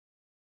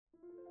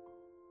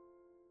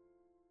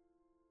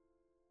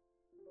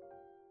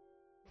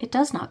It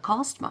does not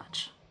cost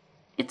much.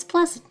 It's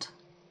pleasant.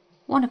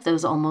 One of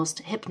those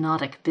almost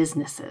hypnotic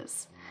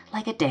businesses,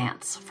 like a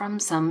dance from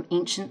some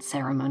ancient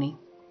ceremony.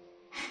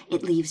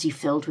 It leaves you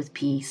filled with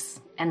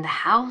peace, and the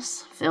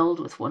house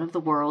filled with one of the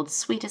world's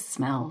sweetest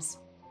smells.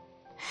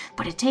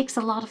 But it takes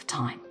a lot of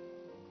time.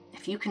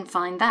 If you can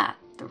find that,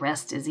 the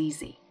rest is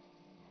easy.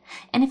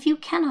 And if you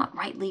cannot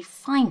rightly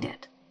find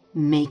it,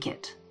 make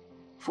it.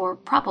 For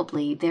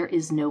probably there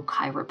is no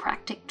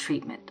chiropractic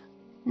treatment,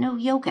 no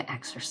yoga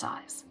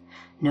exercise,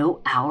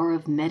 no hour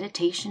of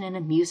meditation in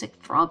a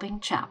music-throbbing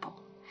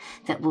chapel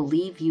that will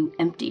leave you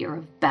emptier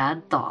of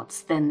bad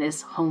thoughts than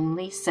this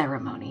homely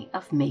ceremony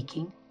of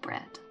making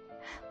bread.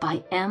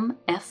 By M.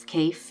 F.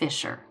 K.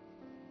 Fisher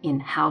in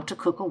How to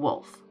Cook a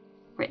Wolf,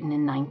 written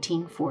in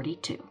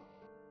 1942.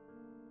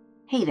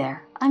 Hey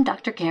there, I'm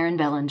Dr. Karen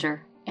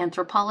Bellinger,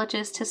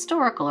 anthropologist,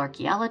 historical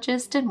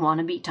archaeologist, and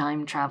wannabe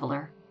time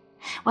traveler.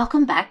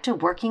 Welcome back to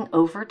Working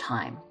Over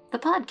Time, the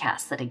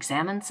podcast that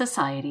examines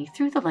society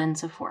through the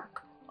lens of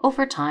work,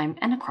 over time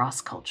and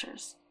across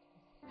cultures.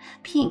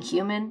 Being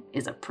human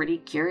is a pretty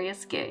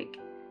curious gig,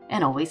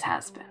 and always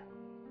has been.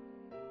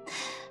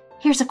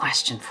 Here's a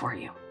question for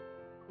you.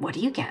 What do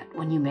you get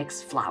when you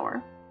mix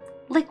flour,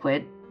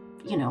 liquid,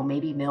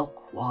 maybe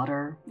milk,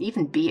 water,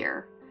 even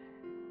beer,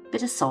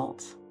 bit of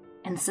salt,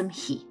 and some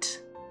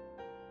heat?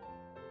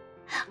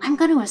 I'm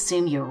going to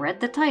assume you read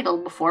the title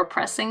before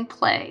pressing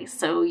play,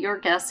 so your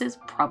guess is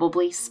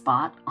probably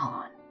spot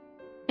on.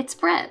 It's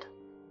bread.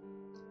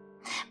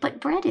 But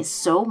bread is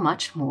so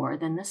much more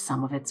than the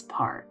sum of its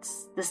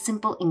parts, the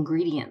simple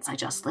ingredients I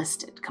just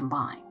listed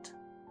combined.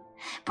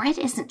 Bread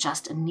isn't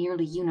just a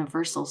nearly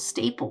universal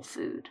staple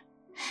food.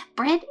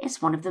 Bread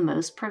is one of the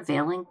most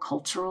prevailing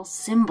cultural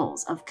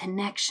symbols of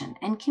connection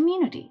and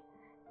community,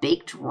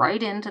 baked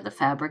right into the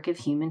fabric of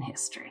human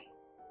history.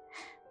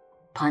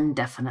 Pun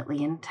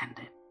definitely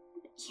intended.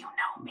 You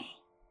know me.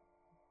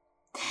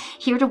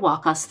 Here to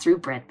walk us through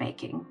bread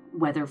making,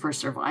 whether for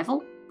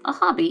survival, a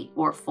hobby,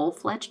 or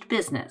full-fledged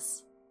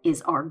business,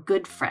 is our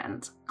good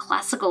friend,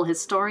 classical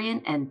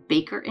historian and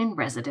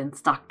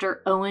baker-in-residence,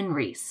 Dr. Owen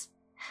Reese.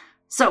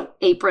 So,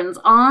 aprons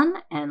on,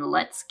 and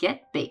let's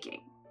get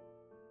baking.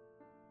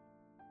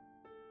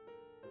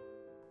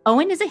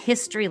 Owen is a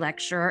history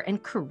lecturer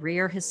and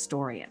career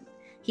historian.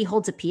 He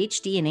holds a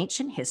PhD in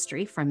ancient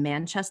history from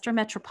Manchester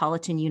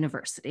Metropolitan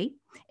University,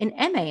 an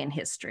MA in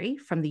history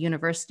from the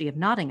University of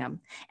Nottingham,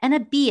 and a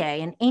BA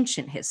in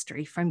ancient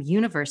history from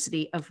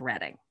University of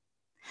Reading.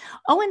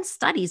 Owen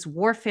studies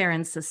warfare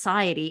and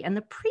society and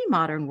the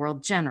pre-modern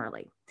world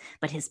generally,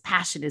 but his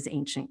passion is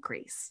ancient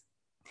Greece.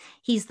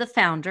 He's the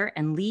founder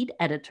and lead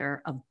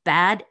editor of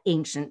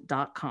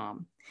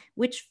badancient.com,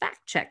 which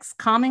fact-checks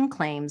common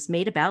claims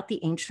made about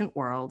the ancient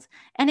world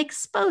and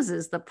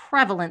exposes the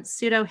prevalent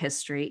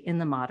pseudo-history in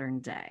the modern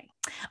day.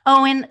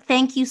 Owen,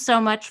 thank you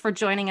so much for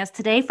joining us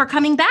today, for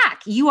coming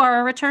back. You are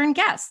a return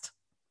guest.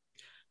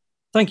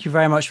 Thank you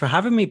very much for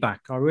having me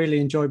back. I really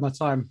enjoyed my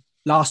time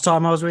last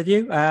time I was with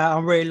you.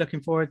 I'm really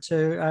looking forward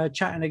to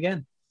chatting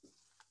again.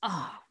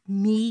 Oh,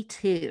 me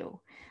too.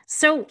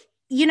 So,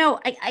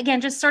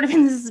 again, just sort of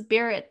in the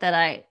spirit that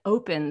I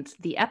opened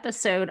the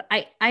episode,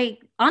 I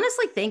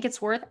honestly think it's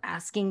worth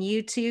asking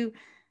you to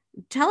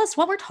tell us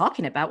what we're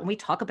talking about when we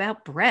talk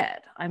about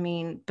bread. I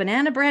mean,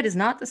 banana bread is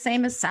not the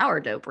same as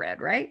sourdough bread,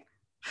 right?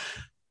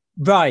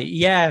 Right,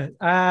 yeah.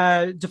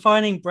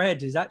 Defining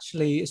bread is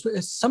actually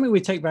it's something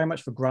we take very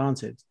much for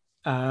granted.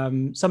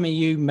 Something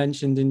you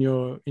mentioned in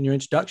your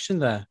introduction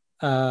there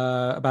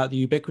about the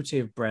ubiquity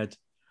of bread.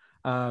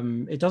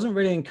 It doesn't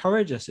really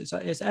encourage us.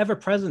 Its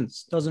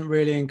ever-presence doesn't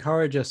really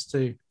encourage us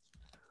to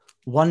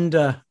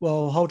wonder,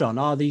 well, hold on,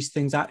 are these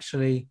things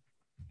actually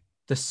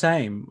the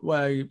same?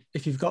 Well,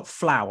 if you've got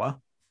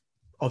flour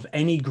of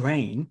any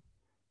grain,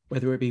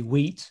 whether it be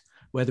wheat,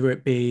 whether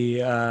it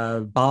be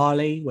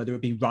barley, whether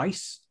it be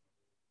rice,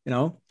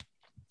 and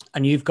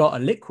you've got a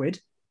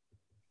liquid,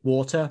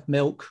 water,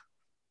 milk,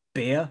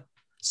 beer,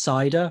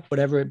 cider,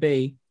 whatever it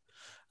be,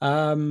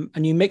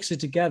 and you mix it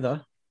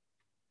together,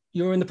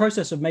 you're in the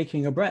process of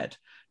making a bread.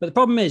 But the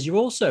problem is you're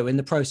also in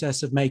the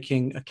process of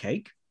making a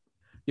cake.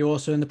 You're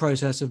also in the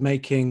process of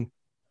making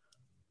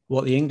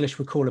what the English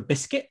would call a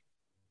biscuit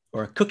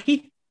or a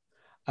cookie.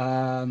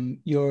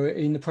 You're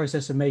in the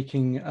process of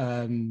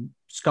making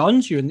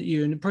scones. You're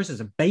in the process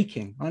of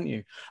baking, aren't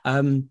you?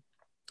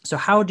 So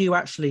how do you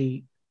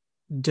actually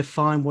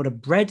define what a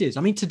bread is?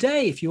 I mean,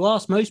 today, if you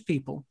ask most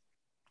people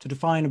to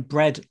define a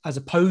bread as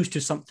opposed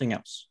to something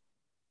else,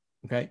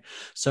 okay,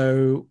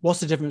 so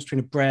what's the difference between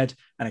a bread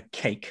and a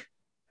cake?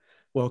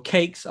 Well,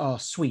 cakes are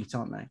sweet,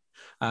 aren't they?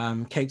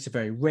 Cakes are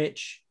very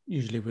rich,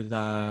 usually with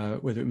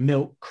whether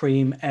milk,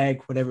 cream,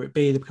 egg, whatever it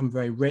be. They become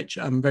very rich,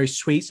 very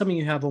sweet, something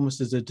you have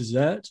almost as a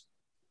dessert.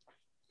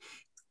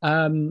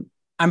 And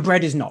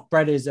bread is not.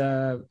 Bread is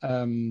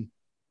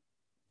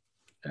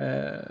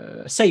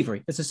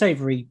savory. It's a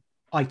savory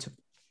item.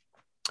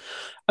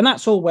 And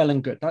that's all well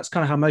and good. That's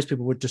kind of how most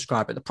people would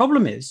describe it. The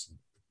problem is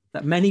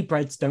that many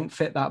breads don't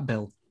fit that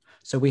bill.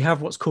 So we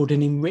have what's called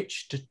an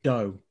enriched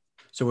dough.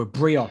 So a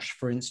brioche,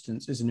 for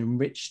instance, is an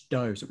enriched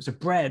dough. So it's a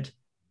bread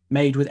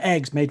made with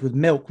eggs, made with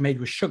milk, made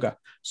with sugar,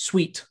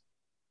 sweet.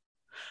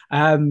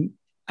 And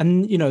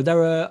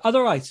there are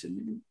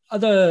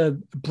other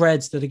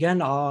breads that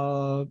again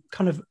are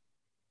kind of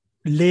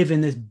live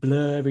in this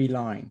blurry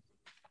line.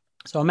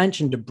 So I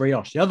mentioned the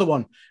brioche. The other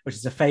one, which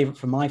is a favorite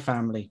for my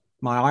family,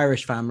 my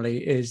Irish family,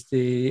 is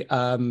the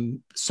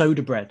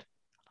soda bread.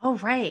 Oh,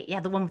 right.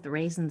 Yeah, the one with the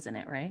raisins in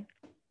it, right?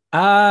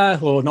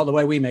 Well, not the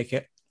way we make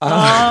it.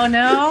 Oh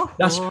no,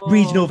 That's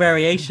regional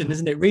variation,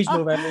 isn't it?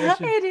 Regional oh,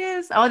 variation. it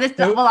is. Oh, this.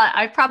 So, Well,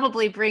 I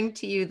probably bring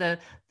to you the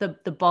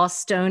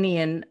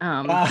Bostonian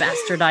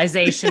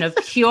bastardization of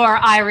pure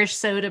Irish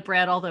soda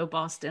bread. Although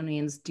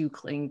Bostonians do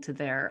cling to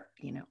their,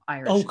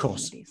 Irish of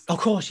course, affinities. of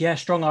course, yeah,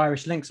 strong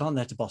Irish links, aren't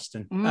there, to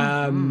Boston?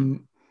 Mm-hmm.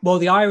 Well,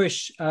 the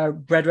Irish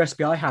bread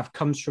recipe I have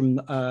comes from,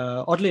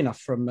 oddly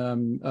enough, from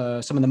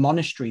some of the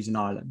monasteries in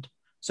Ireland.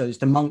 So it's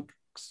the monks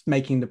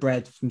making the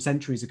bread from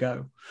centuries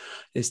ago.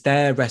 It's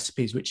their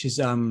recipes, which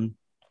is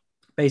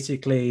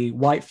basically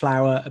white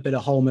flour, a bit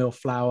of wholemeal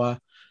flour,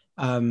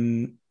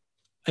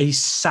 a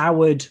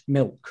soured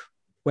milk,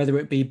 whether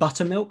it be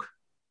buttermilk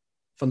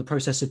from the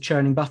process of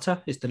churning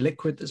butter, it's the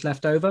liquid that's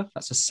left over.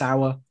 That's a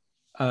sour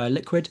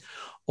liquid,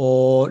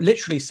 or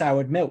literally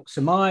soured milk.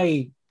 So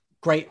my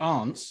great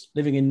aunts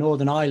living in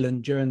Northern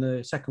Ireland during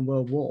the Second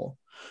World War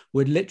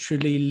would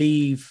literally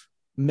leave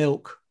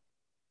milk,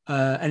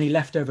 any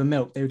leftover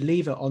milk, they would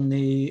leave it on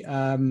the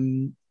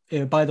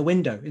by the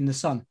window in the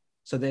sun,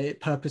 so that it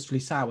purposefully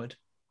soured,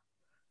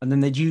 and then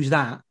they'd use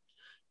that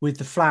with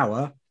the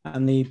flour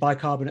and the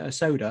bicarbonate of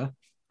soda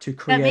to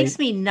create. That makes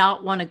me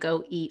not want to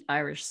go eat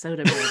Irish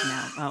soda bread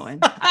now, Owen.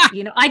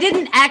 I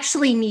didn't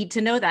actually need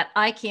to know that.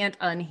 I can't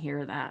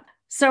unhear that.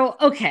 So,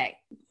 okay,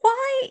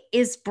 why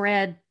is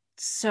bread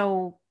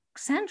so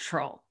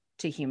central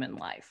to human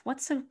life?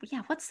 What's the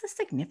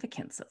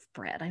significance of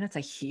bread? I know it's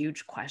a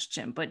huge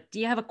question, but do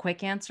you have a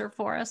quick answer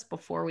for us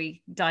before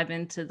we dive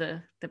into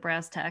the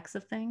brass tacks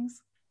of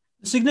things?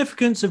 The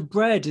significance of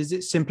bread is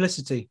its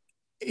simplicity.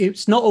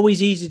 It's not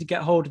always easy to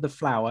get hold of the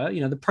flour.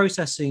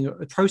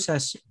 The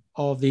process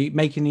of the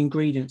making the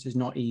ingredients is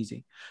not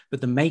easy,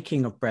 but the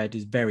making of bread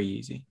is very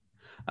easy.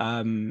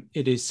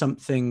 It is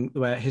something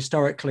where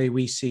historically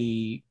we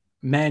see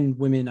men,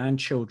 women, and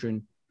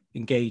children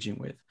engaging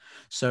with.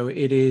 So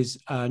it is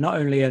not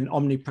only an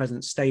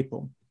omnipresent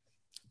staple,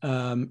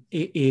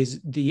 it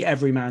is the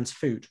everyman's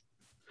food.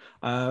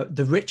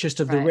 The richest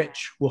of the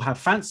rich will have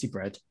fancy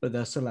bread, but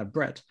they'll still have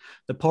bread.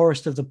 The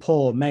poorest of the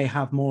poor may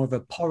have more of a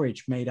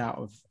porridge made out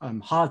of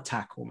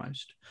hardtack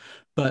almost,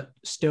 but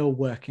still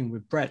working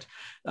with bread.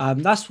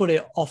 That's what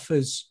it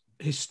offers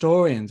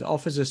historians. It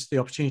offers us the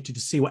opportunity to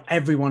see what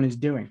everyone is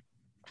doing.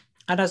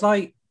 And as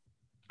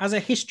a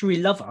history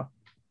lover,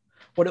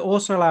 what it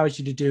also allows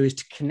you to do is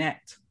to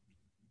connect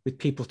with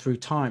people through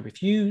time.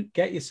 If you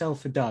get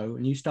yourself a dough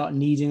and you start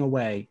kneading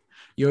away,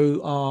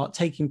 you are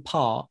taking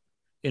part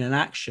in an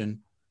action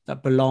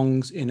that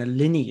belongs in a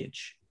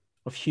lineage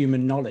of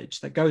human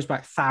knowledge that goes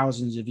back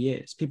thousands of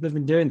years. People have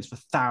been doing this for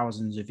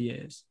thousands of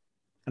years.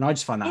 And I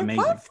just find that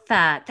amazing. I love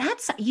that.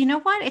 That's,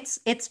 what?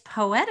 It's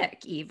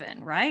poetic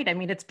even, right? I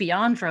mean, it's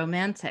beyond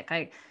romantic.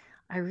 I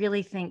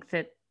really think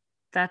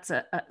that's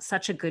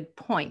such a good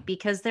point,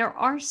 because there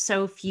are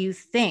so few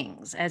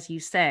things, as you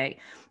say,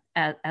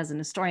 as an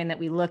historian, that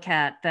we look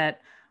at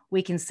that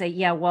we can say,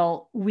 yeah,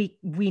 well, we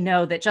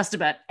know that just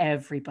about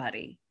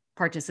everybody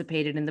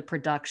participated in the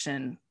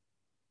production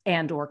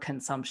and or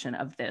consumption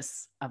of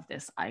this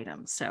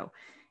item. So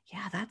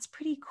yeah, that's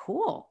pretty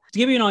cool. To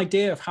give you an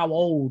idea of how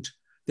old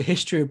the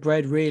history of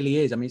bread really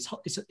is, I mean,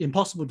 it's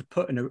impossible to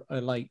put in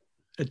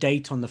a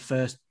date on the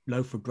first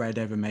loaf of bread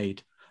ever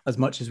made, as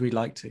much as we'd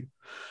like to.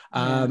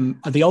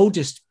 And the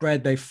oldest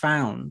bread they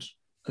found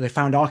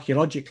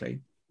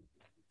archaeologically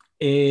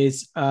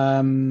is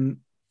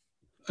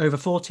over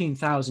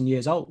 14,000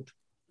 years old.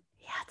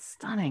 Yeah, it's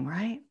stunning,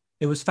 right?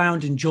 It was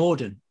found in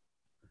Jordan.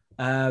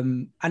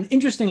 And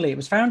interestingly, it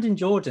was found in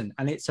Jordan,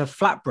 and it's a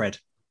flatbread.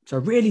 So a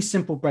really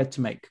simple bread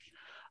to make.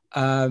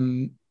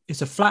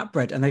 It's a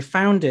flatbread, and they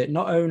found it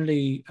not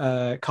only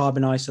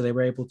carbonized, so they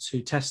were able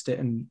to test it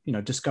and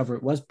discover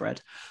it was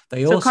bread.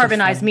 They also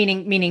carbonized,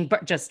 meaning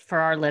just for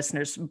our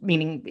listeners,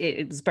 meaning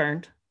it was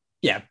burned.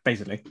 Yeah,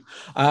 basically.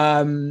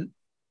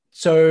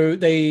 So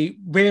they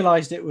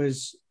realized it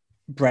was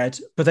bread,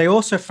 but they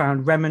also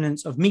found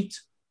remnants of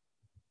meat.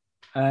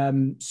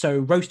 So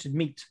roasted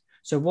meat.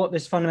 So what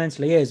this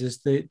fundamentally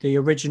is the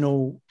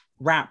original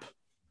wrap.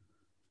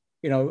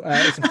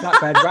 It's a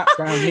flatbread wrapped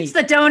around meat. It's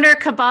the doner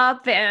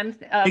kebab van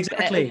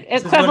exactly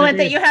equivalent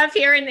that you have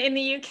here in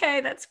the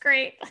UK. That's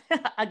great.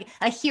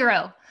 a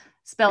hero,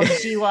 spelled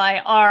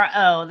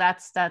Gyro.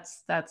 That's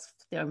the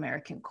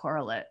American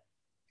correlate.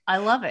 I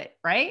love it.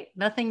 Right?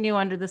 Nothing new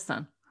under the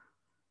sun.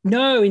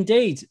 No,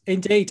 indeed.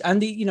 And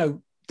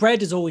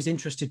bread has always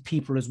interested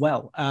people as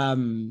well.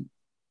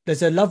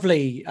 There's a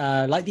lovely,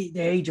 the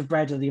age of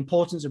bread, or the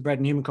importance of bread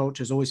in human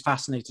culture has always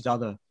fascinated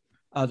other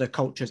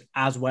cultures,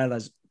 as well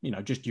as,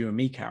 just you and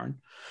me, Karen.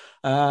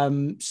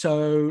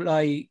 So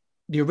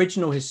the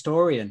original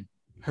historian,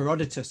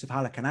 Herodotus of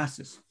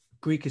Halicarnassus,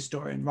 Greek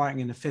historian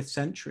writing in the 5th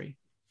century,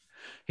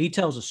 He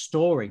tells a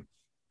story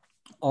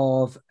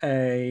of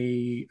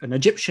an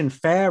Egyptian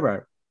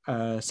pharaoh,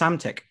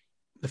 Samtik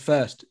the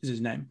First is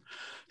his name,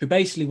 who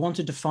basically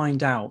wanted to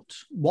find out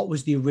what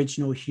was the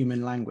original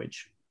human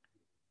language.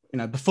 You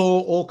know,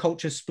 before all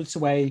cultures splits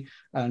away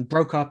and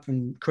broke up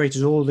and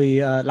created all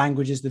the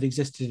languages that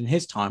existed in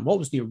his time, what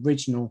was the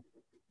original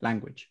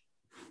language?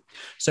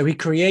 So he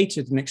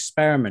created an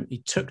experiment. He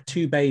took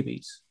two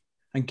babies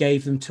and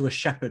gave them to a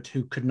shepherd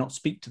who could not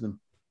speak to them.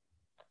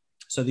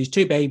 So these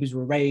two babies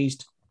were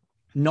raised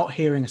not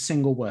hearing a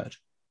single word.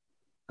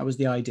 That was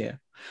the idea.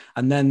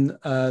 And then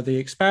the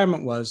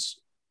experiment was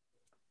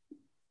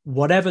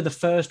whatever the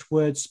first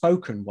word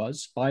spoken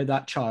was by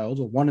that child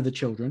or one of the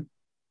children,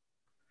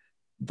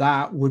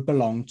 that would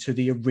belong to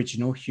the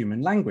original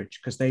human language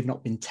because they've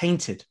not been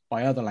tainted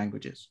by other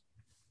languages.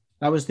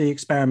 That was the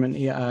experiment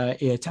he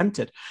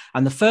attempted.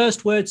 And the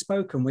first word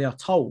spoken, we are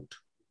told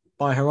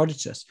by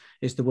Herodotus,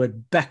 is the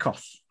word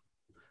bekos,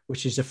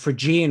 which is a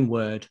Phrygian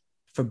word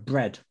for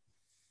bread.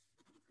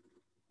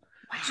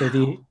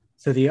 Wow.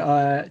 So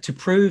to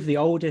prove the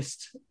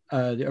oldest,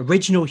 the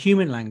original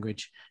human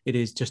language, it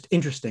is just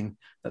interesting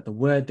that the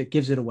word that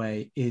gives it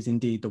away is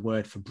indeed the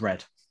word for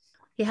bread.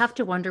 You have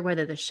to wonder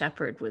whether the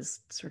shepherd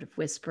was sort of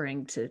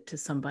whispering to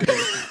somebody,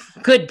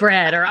 good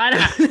bread, or I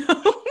don't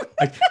know.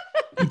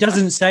 He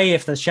doesn't say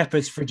if the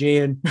shepherd's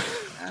Phrygian.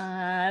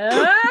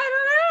 I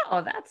don't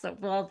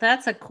know.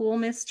 That's a cool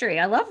mystery.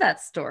 I love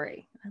that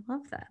story. I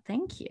love that.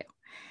 Thank you.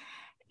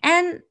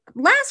 And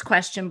last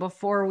question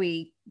before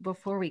we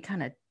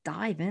kind of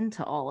dive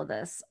into all of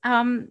this.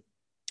 I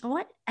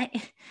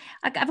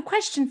have a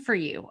question for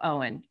you,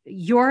 Owen.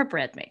 You're a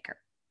bread maker.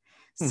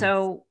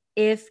 So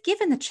if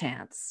given the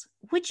chance,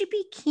 would you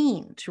be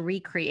keen to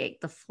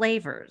recreate the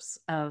flavors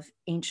of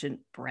ancient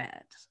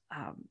bread,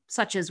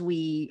 such as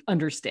we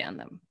understand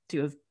them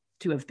to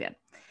have been?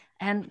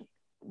 And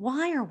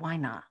why or why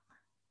not?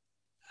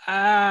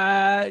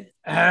 No,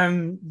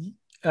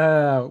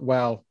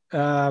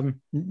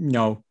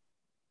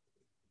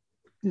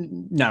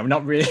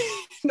 not really.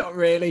 Not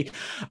really.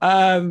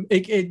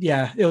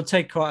 It'll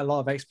take quite a lot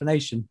of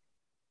explanation.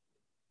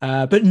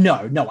 But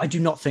no, I do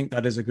not think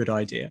that is a good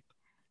idea.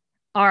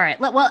 All right.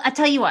 Well, I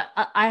tell you what,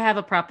 I have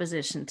a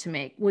proposition to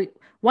make.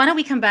 Why don't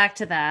we come back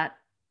to that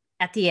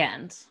at the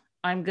end?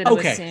 I'm going to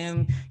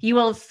assume you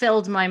will have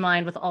filled my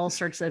mind with all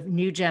sorts of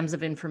new gems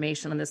of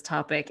information on this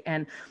topic,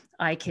 and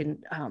I can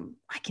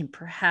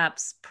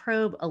perhaps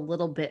probe a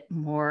little bit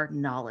more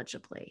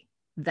knowledgeably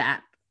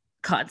that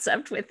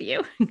concept with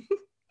you.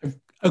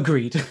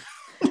 Agreed.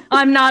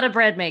 I'm not a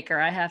bread maker,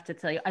 I have to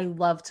tell you. I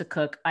love to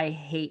cook. I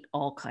hate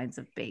all kinds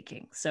of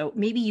baking. So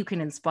maybe you can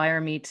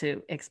inspire me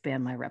to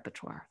expand my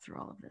repertoire through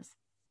all of this.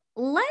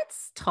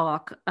 Let's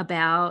talk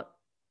about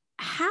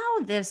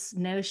how this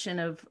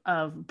notion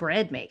of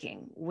bread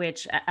making,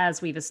 which,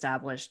 as we've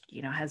established,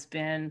 has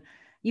been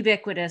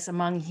ubiquitous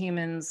among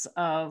humans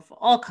of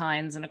all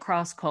kinds and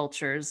across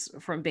cultures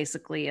from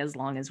basically as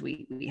long as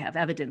we have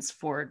evidence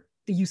for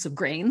the use of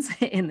grains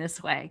in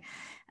this way,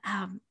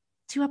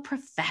 to a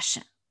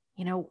profession.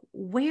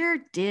 Where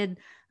did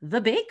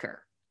the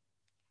baker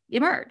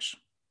emerge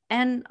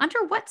and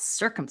under what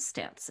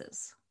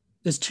circumstances?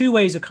 There's two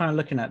ways of kind of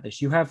looking at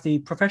this. You have the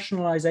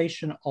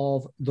professionalization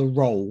of the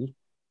role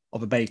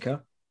of a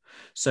baker.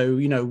 So,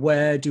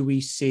 where do we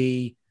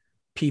see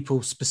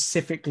people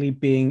specifically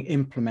being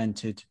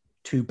implemented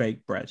to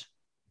bake bread?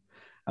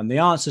 And the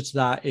answer to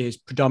that is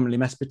predominantly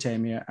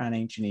Mesopotamia and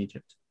ancient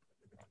Egypt.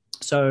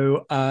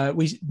 So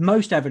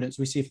most evidence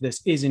we see for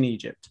this is in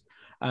Egypt.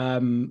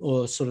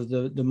 Or sort of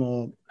the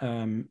more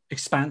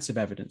expansive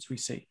evidence we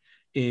see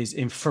is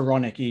in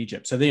pharaonic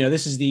Egypt. So,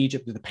 this is the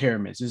Egypt of the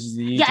pyramids. This is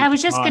the Egypt I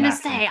was just going to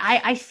say,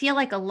 I feel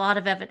like a lot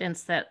of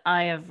evidence that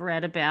I have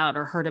read about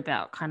or heard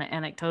about kind of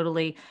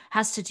anecdotally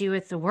has to do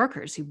with the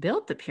workers who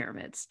built the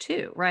pyramids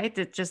too, right?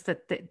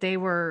 That they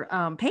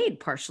were paid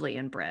partially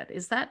in bread.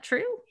 Is that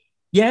true?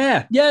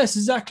 Yeah, yes,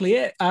 exactly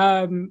it.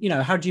 How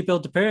do you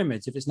build the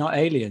pyramids if it's not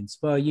aliens?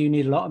 Well, you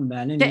need a lot of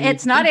men. And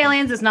it's not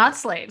aliens, it's not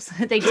slaves.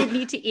 They did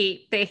need to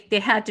eat. They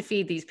had to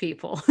feed these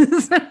people.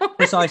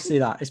 Precisely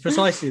that. It's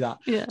precisely that.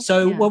 Yeah,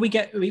 well, we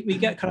get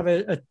kind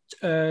of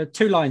a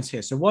two lines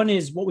here. So one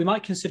is what we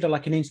might consider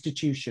like an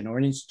institution or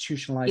an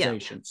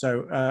institutionalization. Yeah.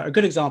 So a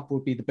good example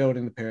would be the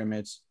building the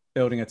pyramids,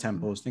 building a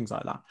temples, things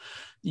like that.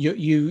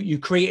 You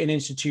create an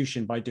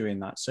institution by doing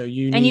that. So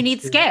you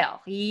need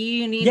scale.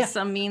 You need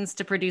some means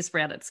to produce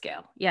bread at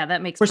scale. Yeah,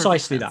 that makes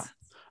precisely sense.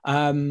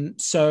 That.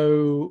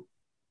 So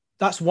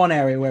that's one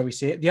area where we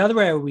see it. The other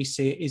area we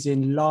see it is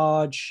in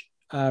large,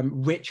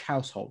 rich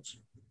households.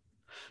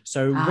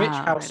 So rich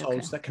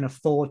households that can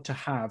afford to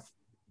have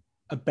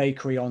a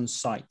bakery on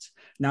site.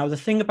 Now, the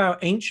thing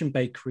about ancient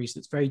bakeries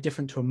that's very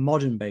different to a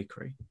modern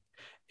bakery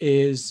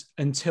is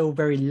until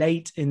very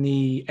late in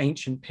the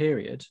ancient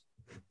period,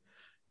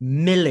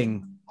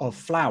 milling of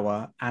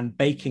flour and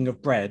baking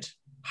of bread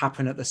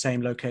happen at the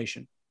same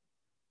location.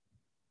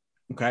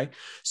 Okay.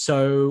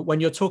 So when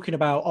you're talking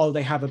about,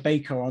 they have a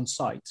baker on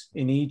site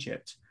in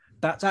Egypt,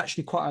 that's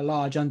actually quite a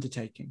large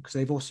undertaking because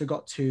they've also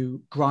got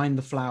to grind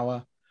the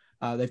flour,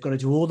 They've got to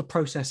do all the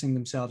processing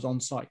themselves on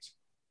site.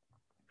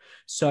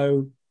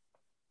 So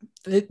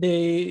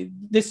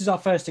this is our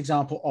first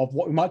example of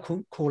what we might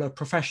call a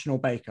professional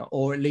baker,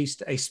 or at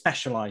least a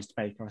specialized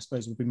baker, I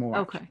suppose would be more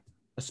accurate.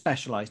 A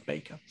specialized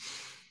baker.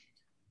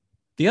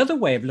 The other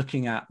way of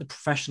looking at the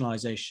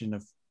professionalization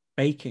of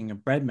baking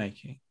and bread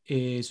making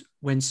is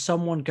when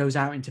someone goes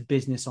out into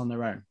business on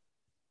their own.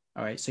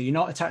 All right, so you're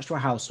not attached to a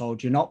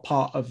household, you're not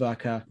part of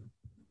like a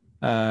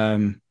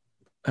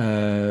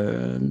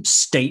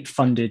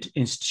state-funded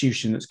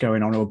institution that's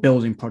going on, or a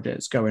building project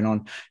that's going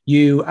on.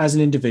 You, as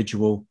an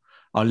individual,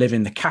 are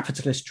living the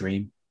capitalist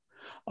dream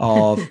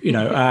of,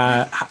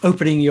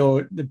 opening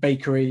the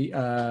bakery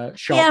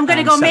shop. Yeah, I'm going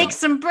to go make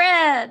some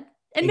bread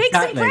and make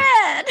some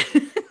bread.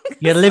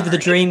 You're gonna live the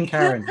dream,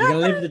 Karen. You're gonna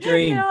live the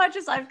dream.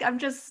 I'm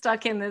just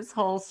stuck in this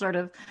whole sort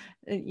of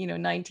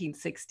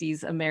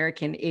 1960s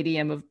American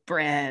idiom of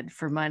bread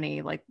for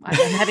money. Like, I'm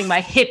having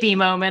my hippie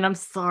moment. I'm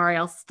sorry,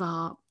 I'll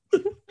stop.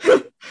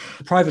 The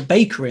private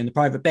bakery and the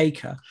private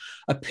baker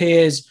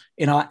appears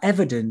in our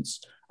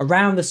evidence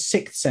around the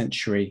 6th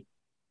century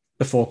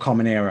before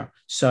Common Era.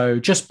 So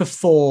just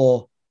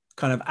before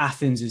kind of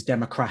Athens'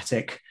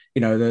 democratic,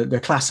 the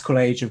classical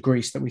age of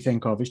Greece that we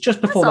think of. It's just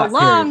before that period.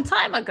 That's a long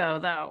time ago,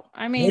 though.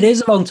 I mean, it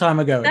is a long time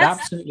ago. It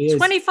absolutely is.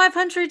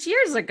 2,500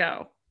 years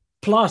ago.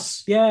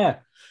 Plus, yeah,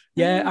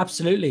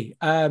 absolutely.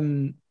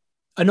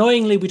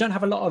 Annoyingly, we don't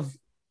have a lot of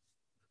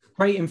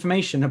great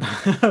information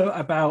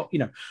about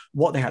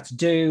what they had to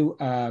do,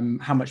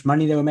 how much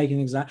money they were making,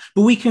 things like that.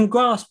 But we can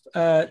grasp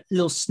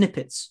little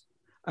snippets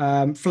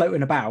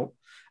floating about.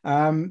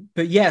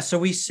 But yeah, so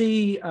we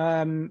see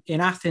in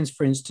Athens,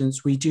 for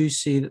instance, we do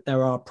see that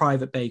there are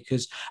private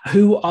bakers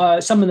who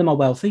are, some of them are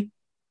wealthy,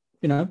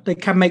 they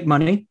can make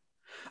money.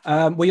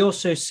 We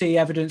also see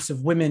evidence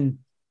of women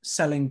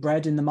selling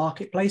bread in the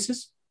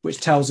marketplaces,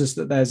 which tells us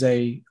that there's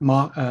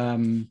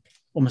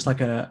almost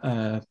like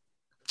a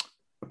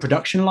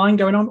production line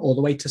going on all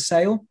the way to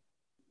sale,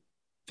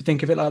 if you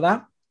think of it like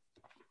that.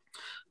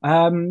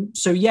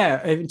 So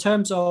yeah, in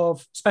terms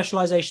of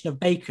specialization of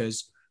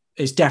bakers,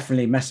 is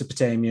definitely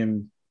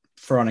Mesopotamian,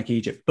 Pharaonic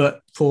Egypt.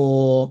 But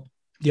for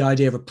the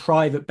idea of a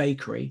private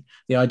bakery,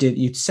 the idea that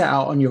you'd set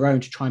out on your own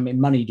to try and make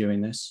money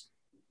doing this,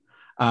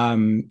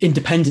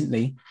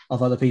 independently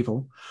of other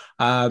people,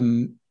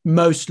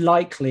 most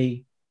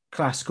likely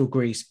classical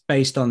Greece,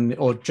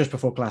 or just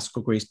before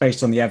classical Greece,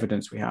 based on the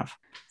evidence we have.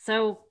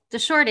 So the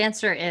short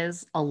answer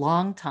is a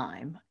long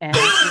time and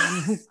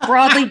in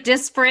broadly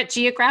disparate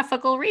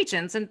geographical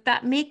regions. And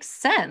that makes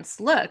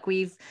sense. Look,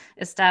 we've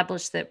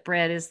established that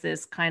bread is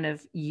this kind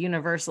of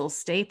universal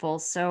staple.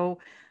 So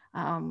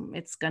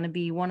it's going to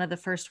be one of the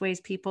first ways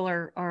people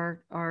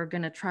are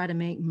going to try to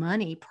make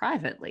money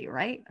privately,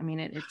 right? I mean,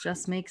 it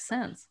just makes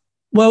sense.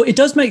 Well, it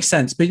does make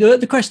sense. But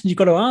the question you've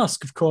got to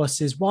ask, of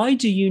course, is why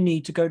do you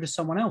need to go to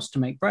someone else to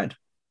make bread?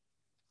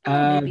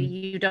 Maybe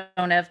you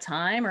don't have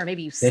time, or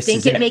maybe you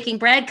stink at making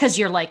bread because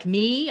you're like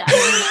me.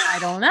 I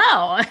don't know.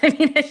 I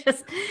mean, it's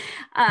just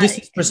this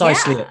is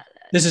precisely it.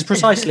 This is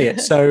precisely it.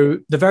 So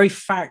the very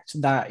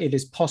fact that it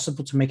is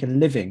possible to make a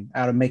living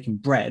out of making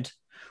bread,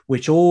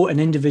 which all an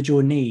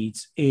individual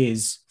needs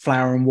is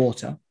flour and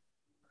water.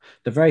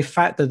 The very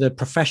fact that the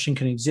profession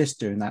can exist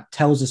doing that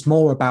tells us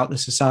more about the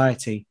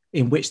society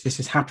in which this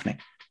is happening.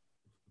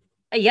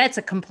 Yeah, it's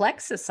a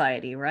complex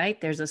society,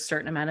 right? There's a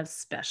certain amount of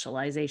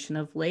specialization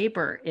of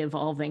labor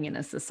evolving in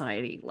a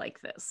society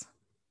like this.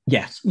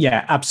 Yes,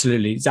 yeah,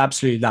 absolutely. It's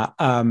absolutely that.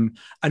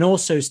 And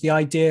also it's the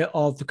idea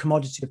of the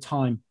commodity of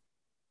time.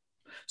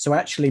 So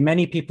actually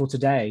many people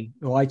today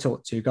who I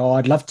talk to go,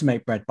 I'd love to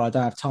make bread, but I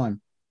don't have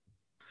time,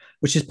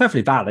 which is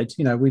perfectly valid.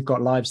 We've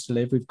got lives to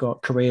live, we've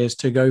got careers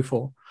to go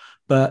for,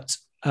 but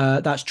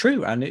that's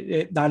true. And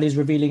that is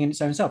revealing in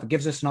its own self. It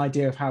gives us an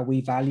idea of how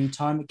we value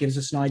time. It gives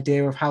us an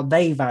idea of how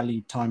they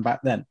valued time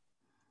back then.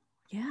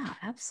 Yeah,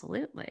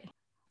 absolutely.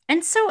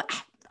 And so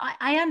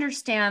I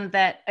understand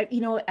that,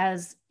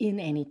 as in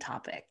any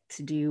topic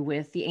to do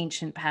with the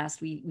ancient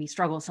past, we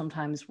struggle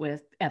sometimes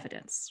with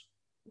evidence.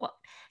 Well,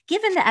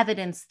 given the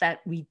evidence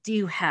that we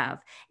do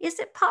have, is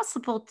it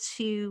possible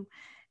to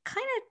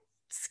kind of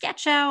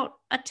sketch out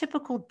a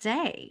typical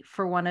day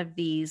for one of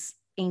these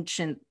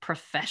ancient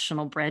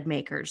professional bread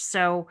makers?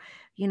 So,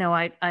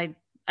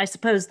 I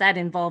suppose that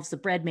involves the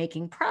bread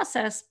making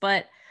process,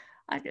 but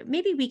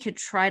maybe we could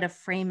try to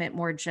frame it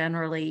more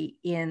generally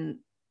in,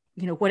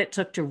 what it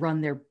took to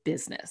run their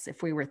business,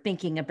 if we were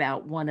thinking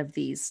about one of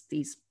these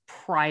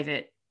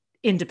private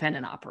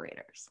independent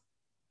operators.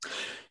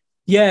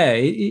 Yeah,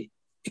 it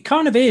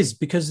kind of is,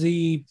 because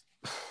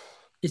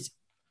it's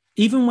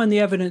even when the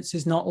evidence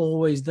is not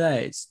always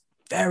there, it's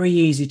very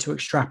easy to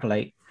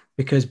extrapolate,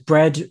 because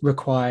bread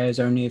requires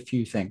only a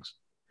few things.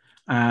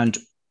 And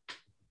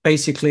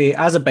basically,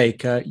 as a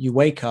baker, you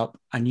wake up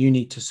and you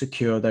need to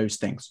secure those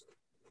things.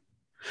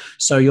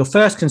 So your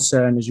first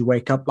concern is you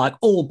wake up, like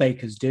all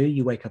bakers do,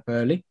 you wake up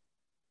early.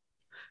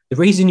 The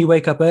reason you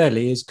wake up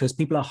early is because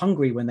people are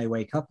hungry when they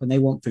wake up and they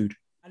want food.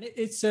 And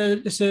it's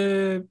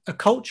a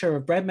culture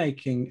of bread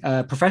making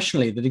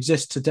professionally that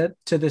exists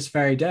to this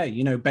very day.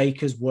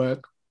 Bakers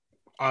work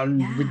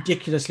Yeah.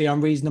 ridiculously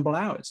unreasonable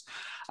hours.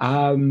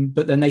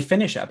 But then they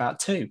finish at about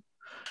 2.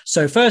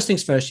 So first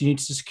things first, you need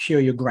to secure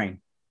your grain.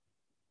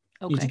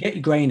 You need to Okay. get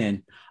your grain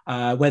in,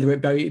 whether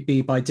it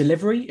be by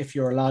delivery, if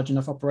you're a large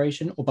enough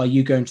operation, or by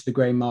you going to the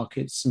grain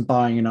markets and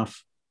buying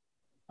enough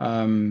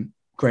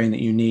grain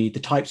that you need, the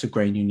types of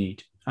grain you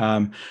need.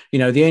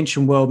 The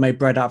ancient world made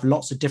bread out of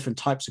lots of different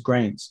types of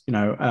grains.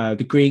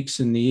 The Greeks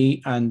and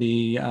the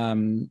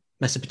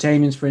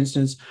Mesopotamians, for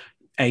instance,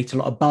 ate a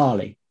lot of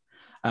barley.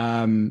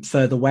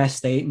 Further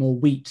west, they ate more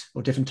wheat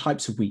or different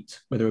types of wheat,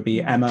 whether it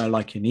be emmer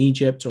like in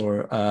Egypt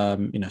or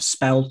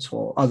spelt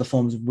or other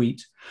forms of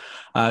wheat.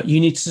 You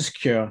need to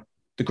secure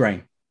the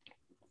grain.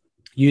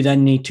 You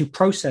then need to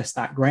process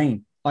that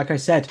grain. Like I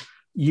said,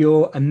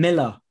 you're a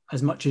miller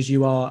as much as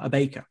you are a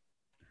baker,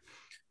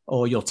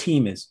 or your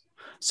team is.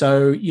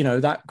 So,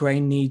 that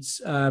grain needs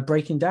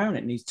breaking down.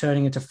 It needs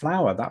turning into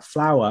flour. That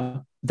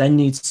flour then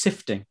needs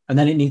sifting, and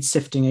then it needs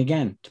sifting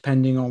again,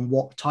 depending on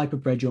what type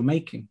of bread you're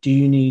making. Do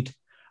you need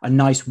a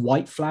nice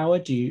white flour?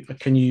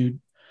 Can you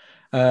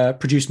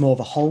produce more of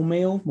a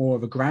wholemeal, more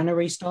of a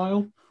granary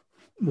style?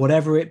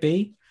 Whatever it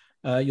be,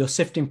 your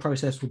sifting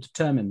process will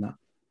determine that.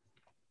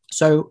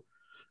 So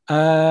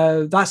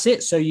that's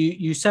it. So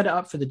you set it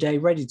up for the day,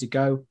 ready to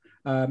go.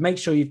 Make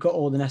sure you've got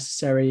all the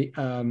necessary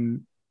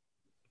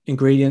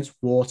ingredients,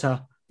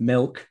 water,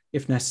 milk,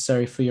 if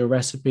necessary for your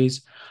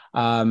recipes.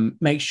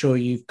 Make sure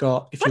you've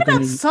got, if What you're going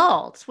about to,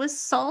 salt? Was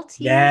salt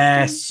used?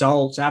 yes,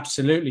 salt,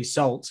 absolutely,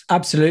 salt,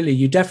 absolutely.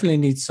 You definitely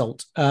need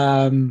salt.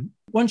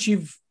 Once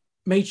you've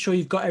made sure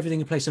you've got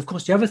everything in place, of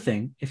course, the other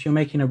thing, if you're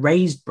making a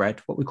raised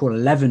bread, what we call a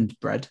leavened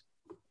bread,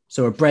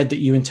 so a bread that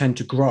you intend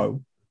to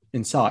grow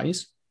in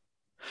size,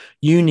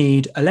 you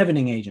need a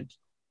leavening agent,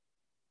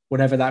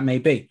 whatever that may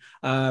be.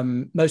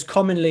 Most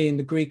commonly in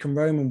the Greek and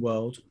Roman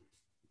world,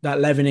 that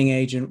leavening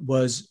agent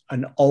was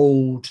an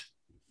old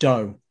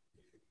dough,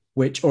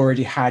 which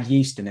already had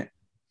yeast in it.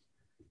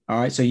 All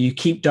right. So you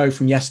keep dough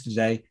from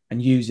yesterday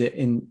and use it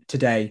in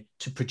today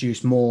to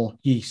produce more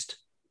yeast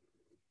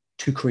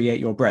to create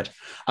your bread.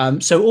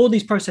 So all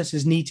these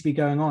processes need to be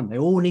going on. They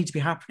all need to be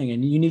happening,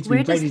 and you need to be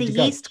ready to go. Where does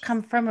the yeast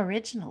come from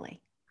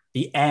originally?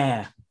 The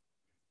air.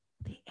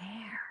 The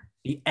air.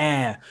 The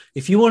air.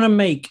 If you want to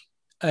make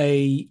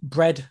a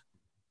bread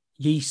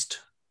yeast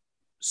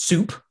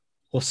soup,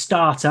 or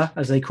starter,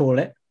 as they call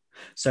it.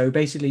 So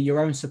basically your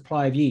own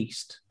supply of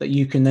yeast that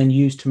you can then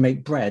use to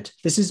make bread.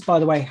 This is, by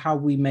the way, how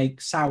we make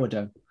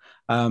sourdough,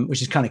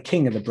 which is kind of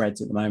king of the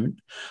breads at the moment.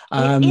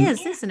 It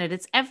is, isn't it?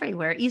 It's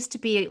everywhere. It used to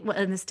be,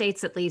 in the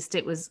States at least,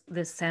 it was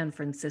this San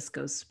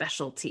Francisco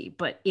specialty,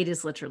 but it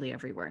is literally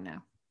everywhere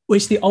now. Well,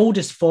 it's the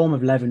oldest form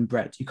of leavened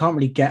bread. You can't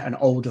really get an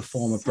older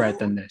form of bread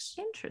than this.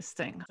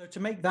 Interesting. So to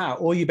make that,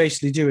 all you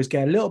basically do is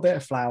get a little bit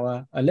of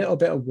flour, a little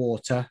bit of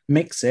water,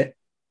 mix it,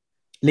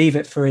 leave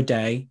it for a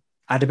day,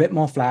 add a bit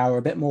more flour,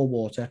 a bit more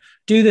water.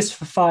 Do this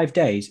for 5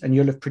 days, and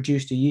you'll have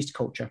produced a yeast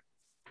culture.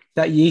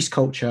 That yeast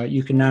culture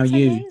you can now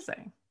use.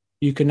 Amazing.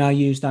 You can now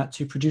use that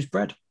to produce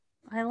bread.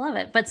 I love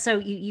it. But so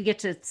you get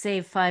to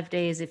save 5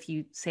 days if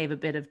you save a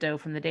bit of dough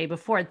from the day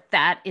before.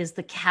 That is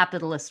the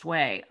capitalist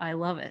way. I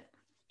love it.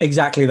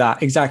 Exactly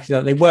that. Exactly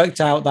that. They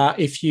worked out that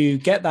if you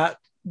get that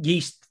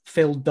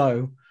yeast-filled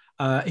dough,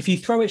 if you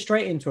throw it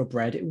straight into a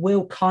bread, it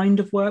will kind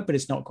of work, but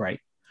it's not great.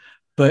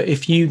 But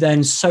if you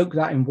then soak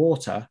that in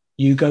water,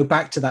 you go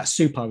back to that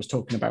soup I was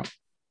talking about.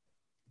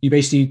 You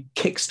basically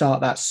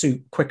kickstart that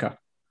soup quicker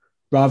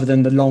rather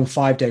than the long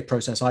 5-day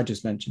process I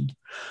just mentioned.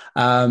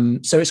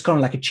 So it's kind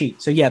of like a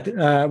cheat. So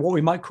yeah, what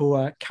we might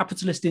call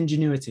capitalist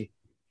ingenuity.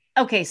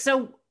 Okay,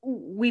 so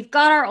we've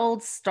got our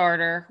old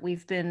starter.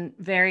 We've been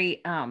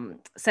very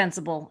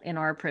sensible in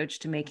our approach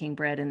to making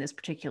bread in this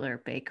particular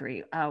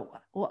bakery.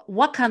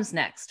 What comes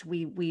next?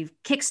 We've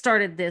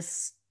kickstarted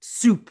this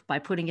soup by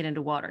putting it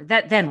into water.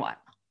 Then what?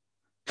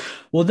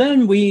 Well,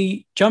 then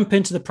we jump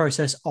into the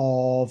process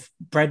of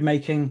bread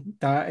making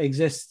that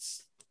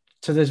exists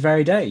to this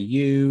very day.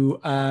 You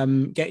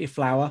get your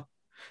flour,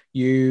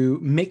 you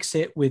mix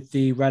it with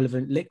the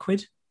relevant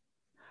liquid.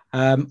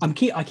 I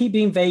keep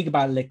being vague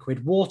about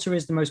liquid. Water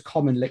is the most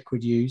common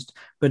liquid used,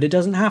 but it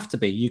doesn't have to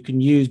be. You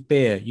can use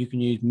beer, you can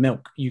use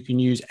milk, you can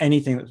use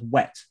anything that's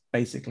wet,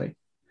 basically.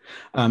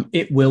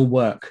 It will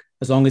work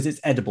as long as it's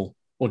edible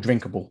or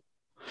drinkable.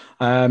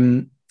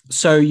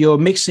 So you're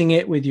mixing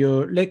it with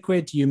your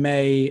liquid. You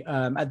may,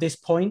 at this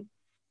point,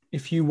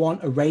 if you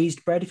want a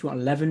raised bread, if you want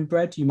a leavened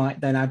bread, you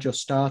might then add your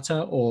starter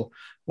or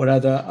what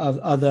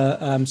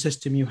other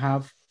system you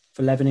have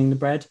for leavening the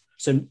bread.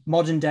 So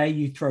modern day,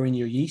 you throw in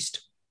your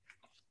yeast.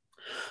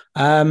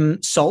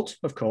 Salt,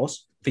 of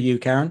course, for you,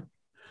 Karen.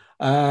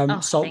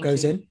 Salt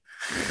goes in.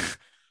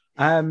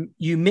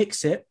 You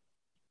mix it.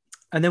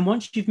 And then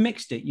once you've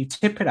mixed it, you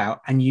tip it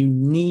out and you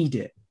knead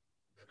it.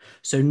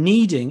 So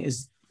kneading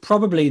is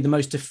probably the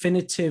most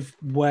definitive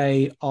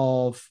way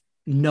of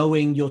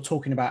knowing you're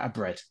talking about a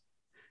bread.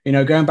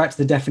 Going back to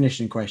the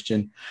definition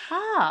question.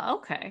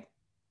 Okay.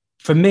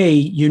 For me,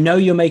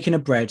 you're making a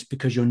bread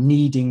because you're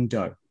kneading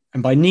dough.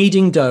 And by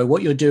kneading dough,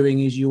 what you're doing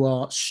is you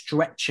are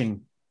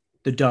stretching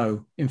the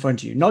dough in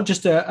front of you, not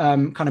just a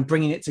kind of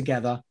bringing it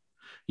together.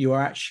 You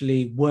are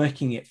actually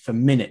working it for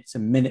minutes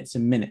and minutes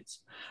and minutes.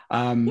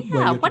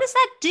 Yeah, what does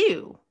that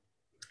do?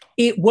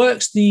 It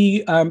works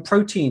the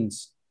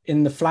proteins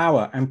in the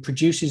flour and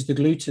produces the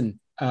gluten.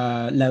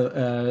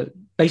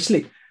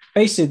 Basically,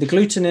 the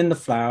gluten in the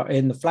flour,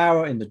 in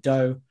the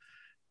dough,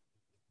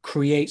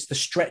 creates the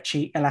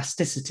stretchy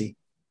elasticity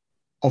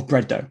of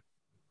bread dough.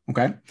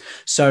 Okay,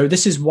 so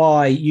this is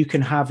why you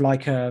can have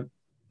like a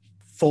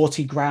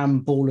 40-gram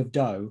ball of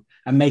dough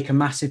and make a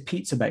massive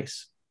pizza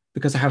base,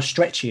 because of how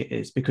stretchy it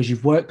is, because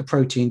you've worked the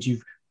proteins,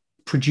 you've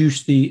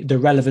produced the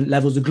relevant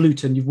levels of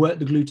gluten, you've worked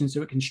the gluten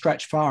so it can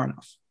stretch far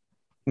enough.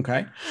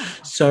 Okay,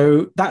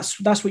 so that's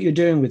what you're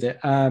doing with it.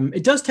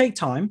 It does take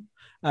time,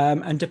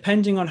 and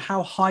depending on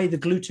how high the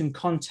gluten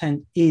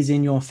content is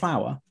in your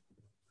flour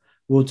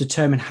will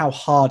determine how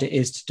hard it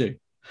is to do.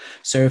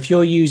 So if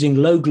you're using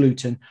low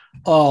gluten,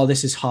 oh,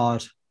 this is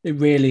hard. It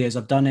really is.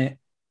 I've done it.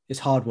 It's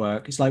hard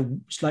work. It's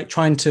like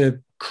trying to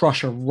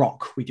crush a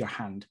rock with your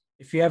hand.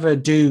 If you ever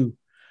do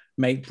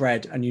make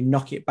bread and you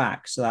knock it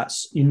back, so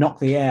you knock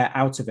the air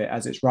out of it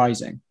as it's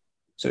rising,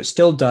 so it's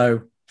still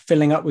dough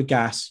filling up with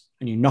gas,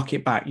 and you knock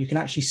it back, you can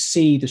actually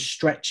see the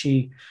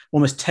stretchy,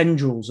 almost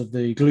tendrils of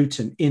the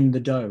gluten in the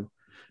dough,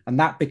 and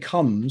that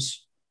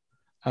becomes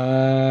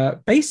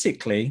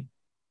basically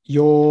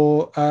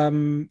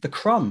the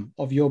crumb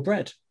of your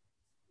bread.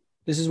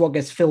 This is what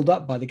gets filled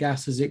up by the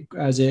gas as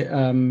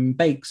it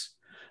bakes,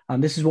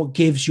 and this is what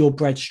gives your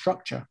bread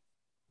structure.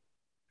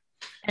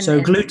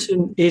 So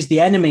gluten is the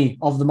enemy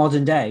of the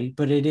modern day,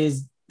 but it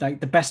is like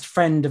the best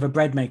friend of a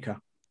bread maker.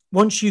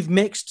 Once you've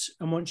mixed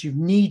and once you've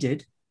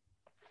kneaded,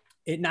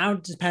 it now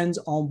depends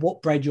on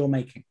what bread you're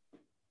making.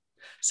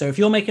 So if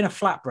you're making a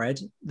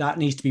flatbread, that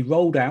needs to be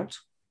rolled out,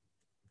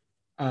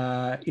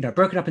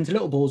 broken up into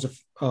little balls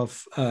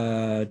of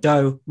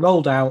dough,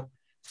 rolled out,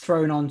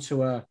 thrown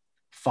onto a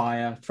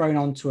fire, thrown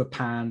onto a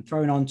pan,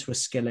 thrown onto a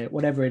skillet,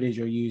 whatever it is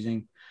you're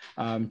using,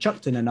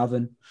 chucked in an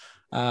oven.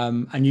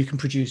 And you can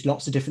produce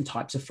lots of different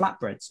types of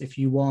flatbreads. If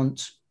you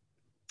want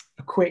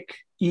a quick,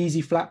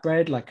 easy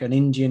flatbread, like an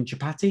Indian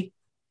chapati,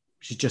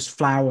 which is just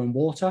flour and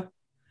water,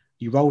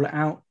 you roll it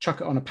out, chuck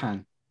it on a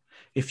pan.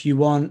 If you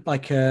want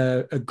like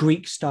a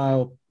Greek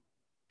style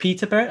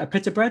pita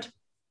bread,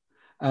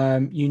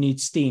 you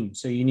need steam.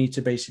 So you need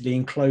to basically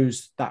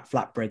enclose that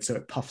flatbread so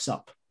it puffs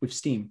up with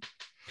steam.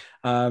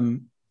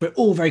 But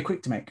all very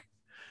quick to make.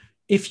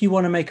 If you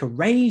want to make a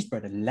raised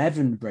bread, a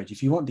leavened bread,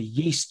 if you want the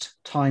yeast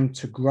time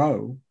to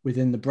grow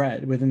within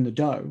the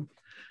dough,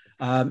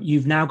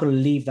 you've now got to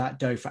leave that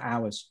dough for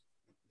hours.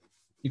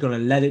 You've got to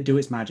let it do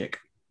its magic.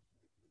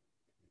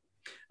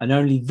 And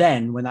only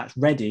then, when that's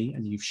ready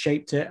and you've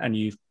shaped it and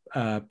you've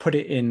put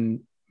it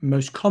in,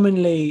 most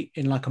commonly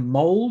in like a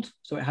mold,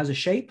 so it has a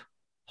shape,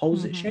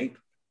 holds its shape,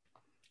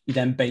 you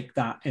then bake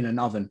that in an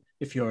oven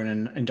if you're in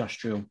an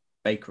industrial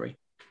bakery.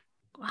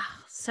 Wow.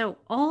 So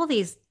all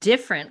these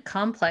different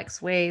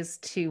complex ways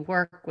to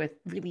work with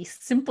really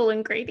simple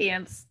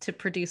ingredients to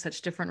produce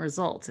such different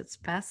results. It's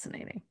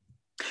fascinating.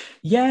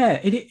 Yeah,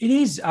 it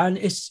is. And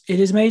it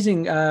is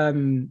amazing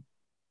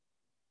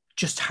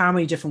just how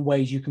many different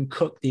ways you can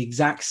cook the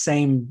exact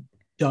same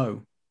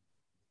dough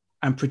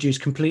and produce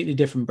completely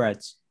different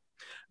breads.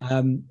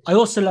 I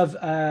also love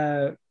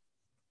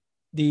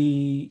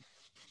the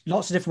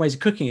lots of different ways of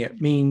cooking it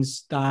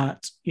means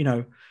that,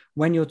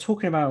 when you're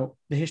talking about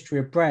the history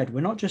of bread, we're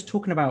not just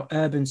talking about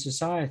urban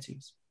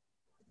societies.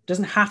 It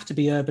doesn't have to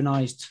be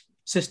urbanized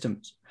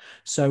systems.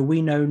 So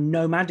we know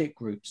nomadic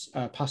groups,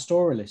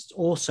 pastoralists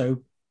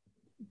also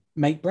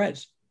make bread,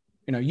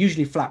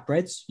 usually flat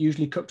breads,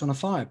 usually cooked on a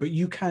fire, but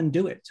you can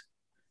do it.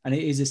 And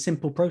it is a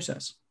simple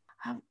process.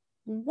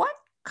 What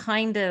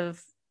kind of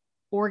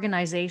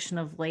organization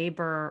of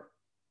labor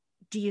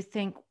do you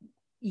think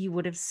you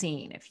would have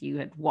seen if you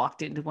had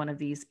walked into one of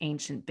these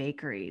ancient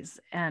bakeries?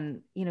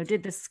 And,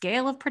 did the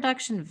scale of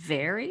production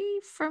vary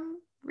from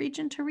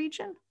region to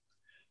region?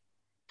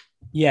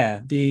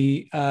 Yeah,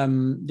 the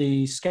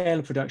scale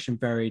of production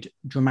varied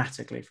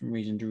dramatically from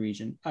region to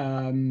region.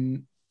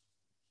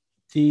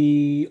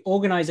 The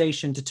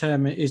organization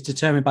is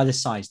determined by the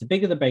size. The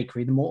bigger the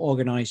bakery, the more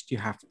organized you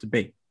have to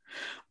be.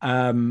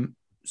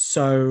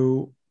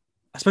 So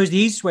I suppose the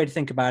easiest way to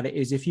think about it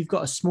is if you've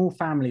got a small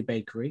family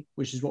bakery,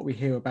 which is what we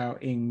hear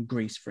about in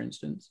Greece, for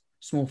instance,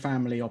 small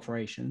family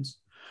operations,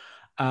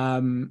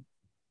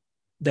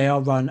 they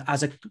are run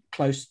as a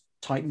close,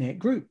 tight-knit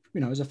group,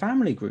 as a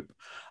family group,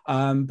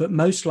 but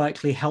most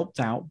likely helped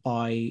out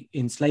by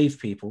enslaved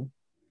people,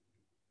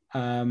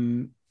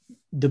 the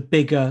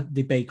bigger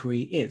the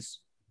bakery is.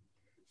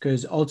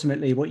 Because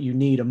ultimately what you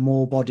need are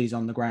more bodies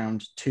on the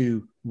ground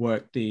to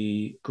work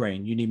the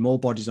grain. You need more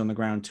bodies on the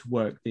ground to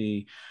work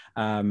the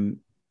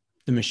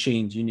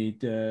machines. You need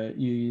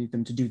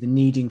them to do the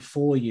kneading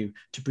for you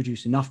to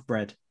produce enough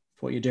bread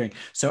for what you're doing.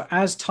 So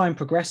as time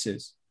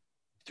progresses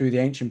through the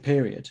ancient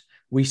period,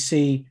 we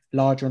see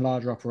larger and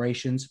larger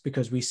operations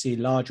because we see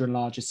larger and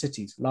larger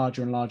cities,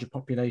 larger and larger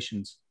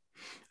populations.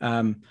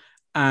 And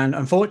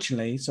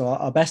unfortunately, so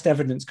our best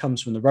evidence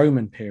comes from the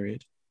Roman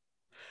period.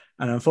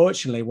 And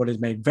unfortunately, what is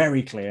made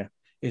very clear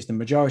is the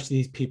majority of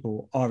these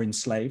people are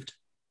enslaved,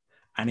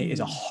 and it is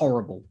a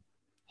horrible,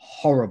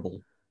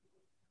 horrible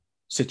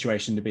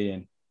situation to be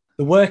in.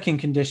 The working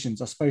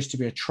conditions are supposed to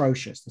be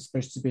atrocious. They're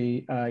supposed to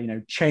be,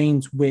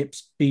 chains,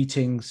 whips,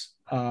 beatings.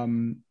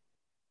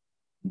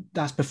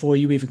 That's before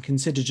you even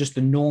consider just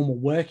the normal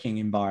working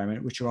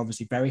environment, which are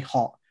obviously very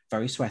hot,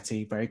 very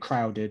sweaty, very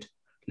crowded,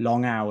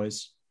 long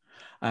hours.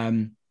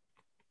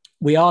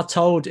 We are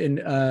told in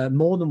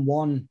more than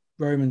one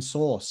Roman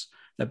source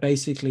that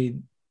basically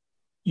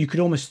you could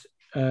almost,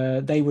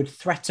 they would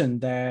threaten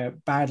their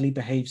badly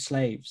behaved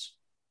slaves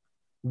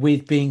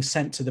with being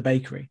sent to the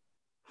bakery.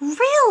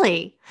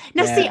 Really?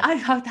 Now, Yeah. see,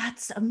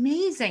 that's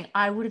amazing.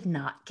 I would have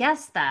not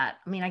guessed that.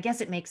 I mean, I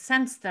guess it makes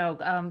sense,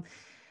 though.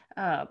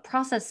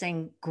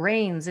 Processing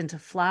grains into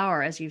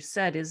flour, as you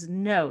said, is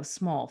no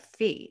small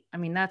feat. I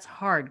mean, that's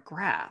hard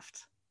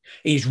graft.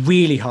 It's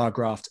really hard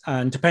graft,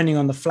 and depending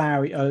on the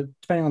flour,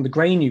 depending on the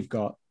grain you've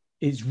got,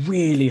 it's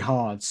really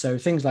hard. So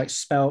things like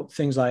spelt,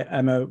 things like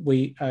emmer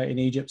wheat in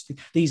Egypt,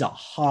 these are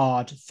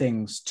hard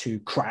things to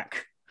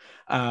crack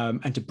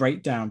and to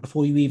break down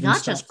before you even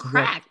not just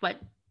crack, but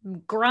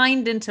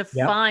grind into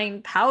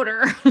fine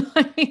powder.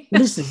 I mean,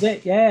 this is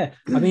it. Yeah,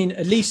 I mean,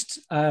 at least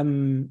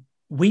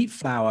wheat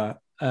flour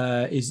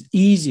is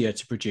easier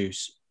to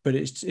produce, but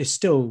it's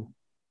still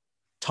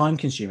time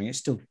consuming. It's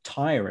still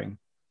tiring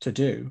to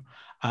do,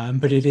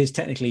 but it is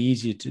technically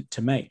easier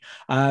to make.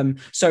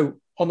 So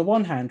on the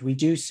one hand, we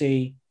do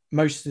see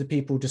most of the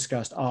people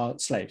discussed are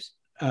slaves.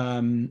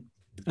 And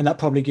that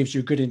probably gives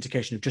you a good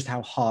indication of just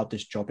how hard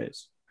this job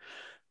is.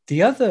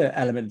 The other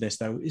element of this,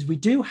 though, is we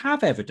do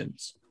have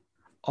evidence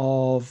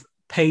of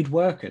paid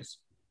workers.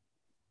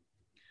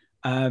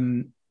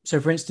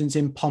 So, for instance,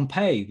 in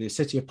Pompeii, the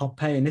city of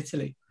Pompeii in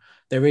Italy,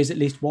 there is at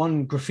least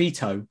one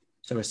graffito,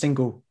 so a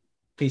single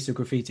piece of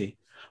graffiti,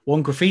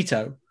 one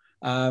graffito,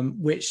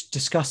 which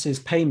discusses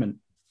payment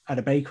at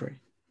a bakery.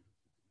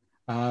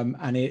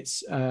 And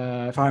it's,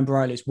 if I remember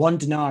rightly, it's 1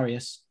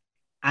 denarius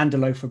and a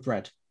loaf of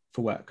bread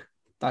for work.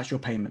 That's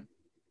your payment.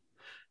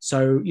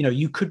 So,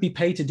 you could be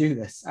paid to do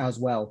this as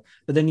well.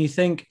 But then you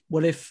think,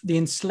 well, if the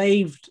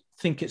enslaved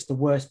think it's the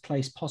worst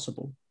place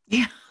possible.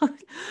 Yeah.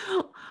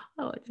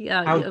 Oh,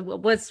 yeah.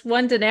 Was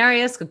 1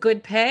 denarius a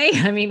good pay?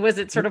 I mean, was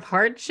it sort of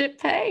hardship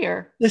pay,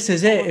 or? This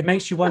is it. It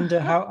makes you wonder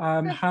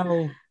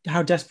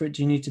how desperate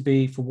do you need to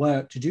be for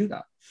work to do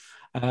that?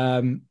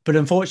 But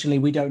unfortunately,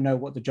 we don't know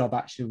what the job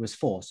actually was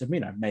for. So,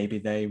 maybe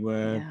they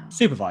were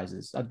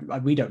supervisors.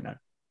 We don't know.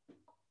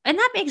 And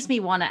that makes me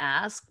want to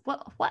ask,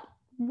 what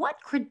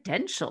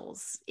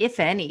credentials, if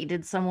any,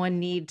 did someone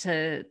need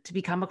to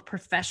become a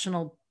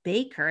professional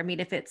baker? I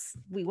mean, if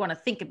we want to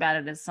think about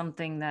it as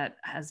something that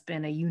has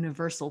been a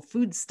universal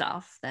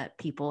foodstuff that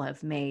people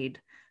have made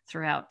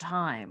throughout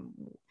time,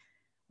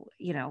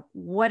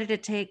 what did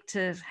it take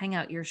to hang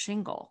out your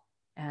shingle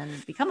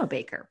and become a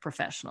baker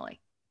professionally?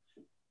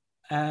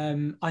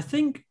 I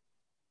think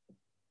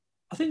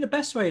the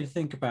best way to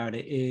think about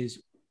it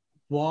is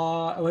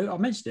why. I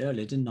mentioned it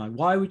earlier, didn't I?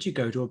 Why would you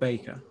go to a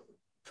baker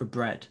for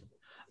bread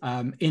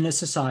in a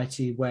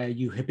society where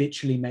you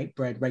habitually make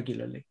bread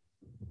regularly?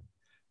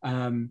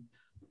 And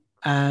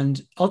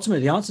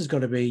ultimately, the answer's got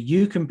to be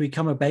you can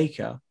become a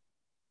baker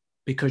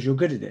because you're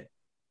good at it.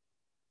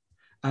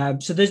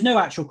 So there's no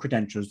actual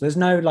credentials. There's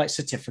no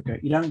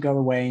certificate. You don't go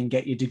away and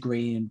get your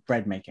degree in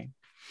bread making.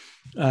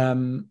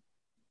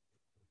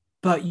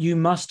 But you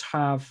must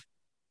have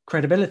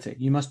credibility.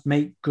 You must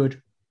make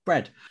good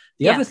bread.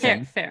 The other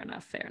thing, fair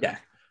enough. Yeah.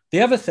 The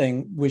other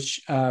thing,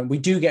 which we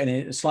do get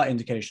a slight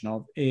indication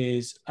of,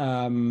 is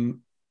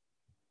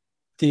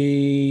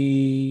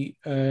the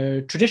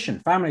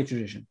family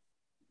tradition.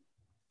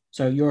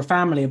 So you're a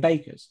family of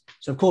bakers.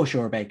 So of course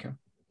you're a baker,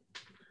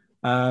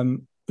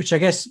 which I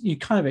guess you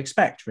kind of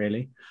expect,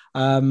 really.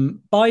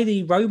 By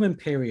the Roman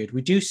period,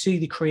 we do see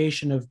the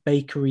creation of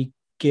bakery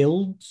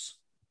guilds.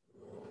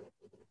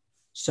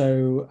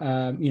 So,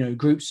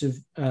 groups of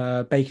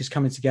bakers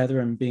coming together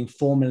and being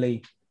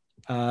formally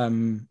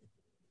turned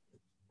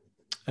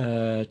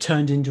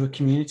into a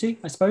community,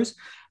 I suppose.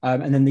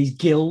 And then these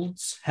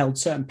guilds held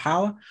certain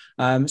power.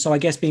 So I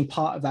guess being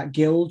part of that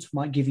guild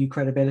might give you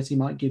credibility,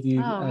 might give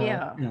you...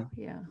 Yeah.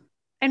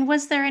 And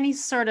was there any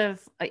sort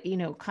of,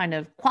 kind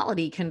of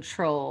quality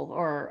control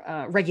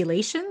or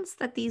regulations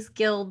that these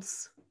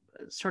guilds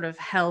sort of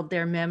held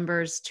their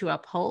members to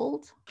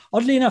uphold?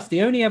 Oddly enough,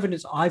 the only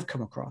evidence I've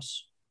come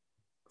across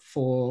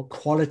for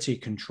quality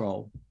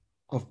control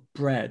of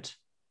bread,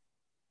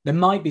 there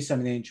might be some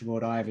in the ancient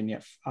world I haven't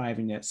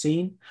yet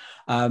seen,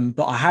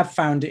 but I have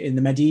found it in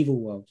the medieval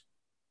world,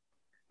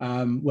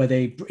 where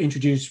they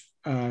introduced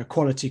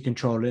quality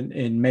control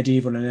in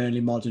medieval and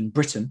early modern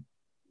Britain,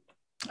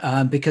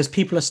 because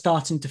people are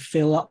starting to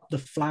fill out the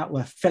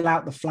flour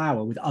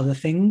with other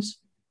things,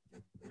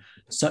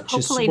 such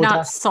hopefully as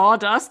not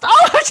sawdust. Oh,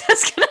 I was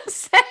just gonna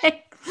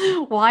say,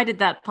 why did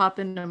that pop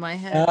into my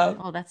head?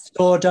 That's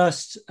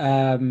sawdust.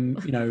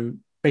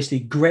 Basically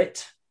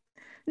grit.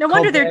 No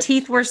wonder their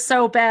teeth were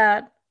so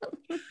bad.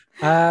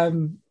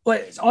 Well,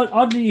 it's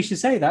oddly you should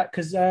say that,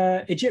 because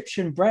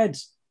Egyptian bread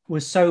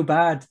was so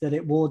bad that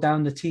it wore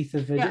down the teeth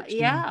of Yeah, Egyptians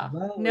yeah. as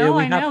well. No, We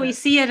I have know. We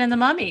see it in the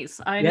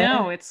mummies. I know.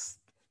 yeah, It's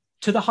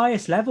to the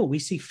highest level. We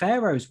see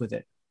pharaohs with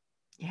it,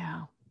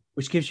 yeah.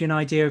 which gives you an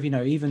idea of,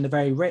 even the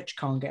very rich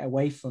can't get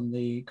away from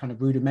the kind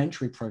of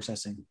rudimentary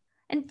processing.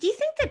 And do you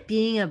think that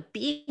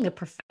being a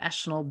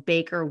professional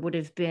baker would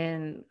have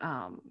been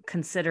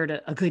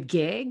considered a good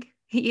gig?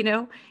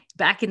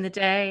 Back in the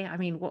day. I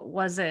mean, what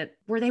was it?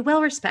 Were they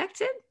well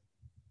respected?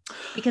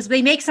 Because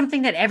they make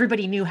something that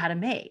everybody knew how to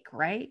make,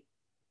 right?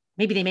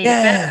 Maybe they made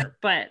it better,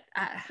 but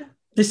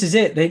this is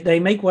it. They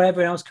make what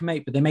everyone else can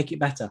make, but they make it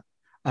better.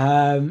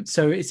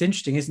 So it's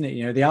interesting, isn't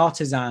it? The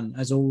artisan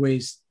has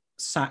always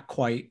sat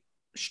quite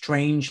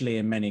strangely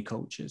in many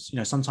cultures.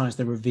 Sometimes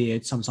they're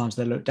revered, sometimes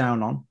they're looked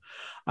down on.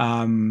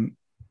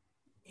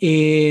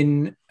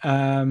 In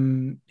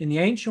the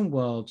ancient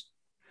world,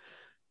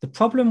 the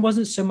problem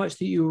wasn't so much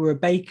that you were a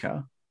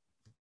baker,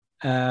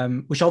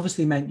 which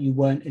obviously meant you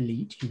weren't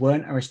elite, you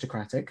weren't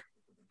aristocratic.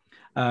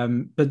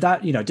 But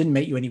that, didn't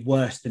make you any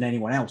worse than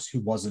anyone else who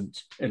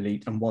wasn't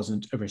elite and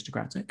wasn't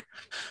aristocratic.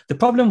 The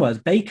problem was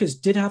bakers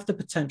did have the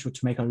potential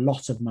to make a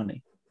lot of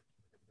money.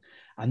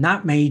 And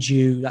that made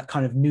you that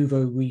kind of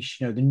nouveau riche,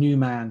 the new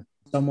man,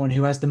 someone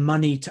who has the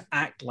money to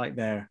act like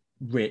they're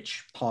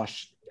rich,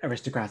 posh,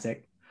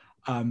 aristocratic,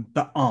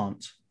 but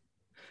aren't.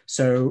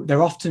 So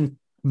they're often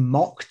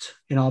mocked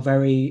in our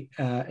very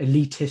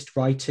elitist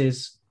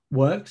writers'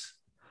 works,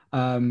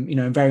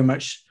 and very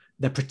much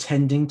they're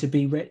pretending to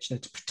be rich, they're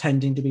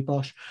pretending to be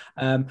posh,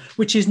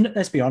 which is,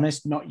 let's be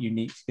honest, not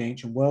unique to the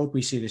ancient world.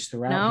 We see this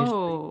throughout history.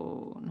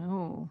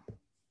 No.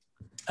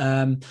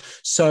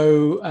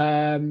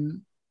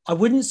 I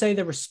wouldn't say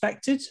they're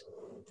respected,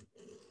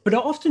 but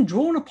are often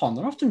drawn upon.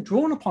 They're often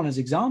drawn upon as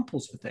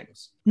examples for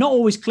things. Not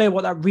always clear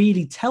what that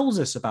really tells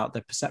us about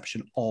their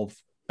perception of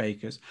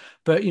bakers.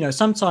 But,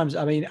 sometimes,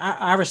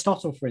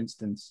 Aristotle, for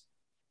instance,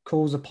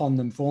 calls upon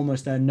them for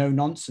almost their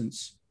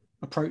no-nonsense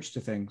approach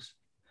to things.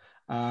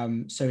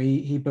 So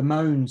he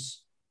bemoans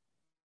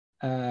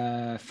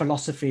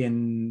philosophy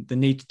and the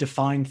need to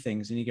define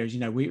things. And he goes,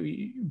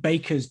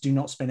 bakers do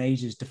not spend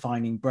ages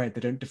defining bread.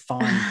 They don't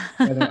define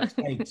whether it's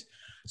baked.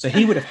 So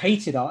he would have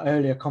hated our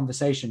earlier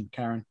conversation,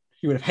 Karen.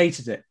 He would have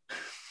hated it.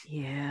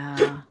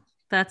 Yeah,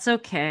 that's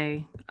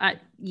okay.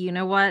 You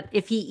know what?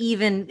 If he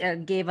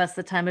even gave us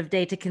the time of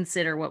day to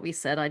consider what we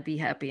said, I'd be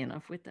happy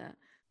enough with that.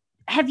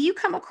 Have you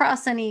come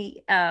across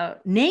any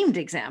named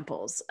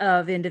examples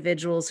of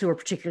individuals who are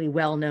particularly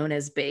well known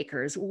as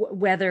bakers,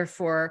 whether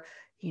for,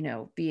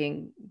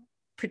 being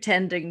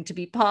pretending to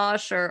be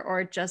posh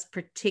or just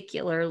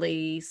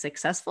particularly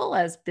successful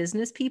as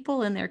business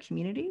people in their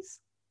communities?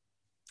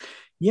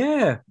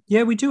 Yeah,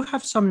 we do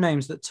have some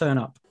names that turn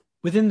up.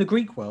 Within the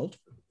Greek world,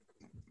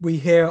 we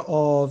hear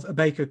of a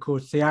baker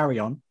called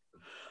Thearion,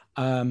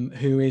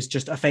 who is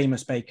just a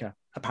famous baker,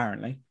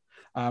 apparently.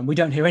 We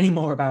don't hear any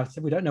more about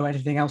him. We don't know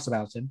anything else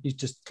about him. He's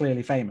just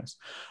clearly famous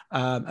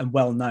and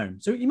well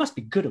known. So he must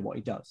be good at what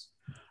he does.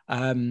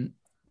 The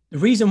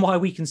reason why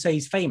we can say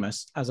he's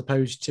famous, as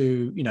opposed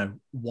to,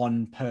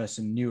 one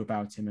person knew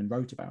about him and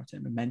wrote about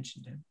him and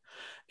mentioned him,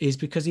 is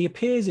because he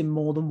appears in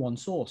more than one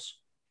source.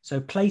 So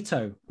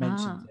Plato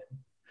mentions him,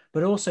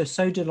 but also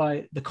so did the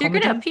comedy. You're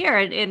going to appear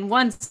in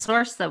one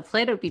source, though.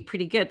 Plato would be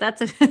pretty good.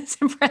 That's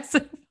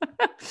impressive.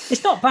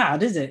 It's not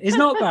bad, is it? It's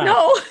not bad.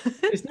 No,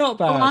 it's not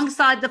bad.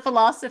 Alongside the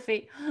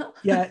philosophy.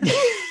 Yeah.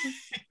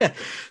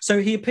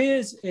 So he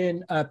appears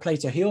in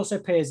Plato. He also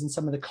appears in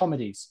some of the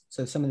comedies.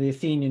 So some of the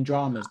Athenian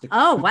dramas.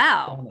 Oh,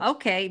 wow. Dramas.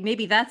 Okay.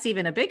 Maybe that's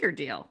even a bigger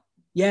deal.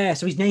 Yeah.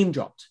 So he's name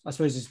dropped. I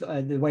suppose is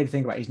the way to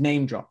think about it. He's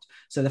name dropped.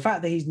 So the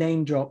fact that he's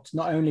name dropped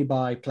not only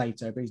by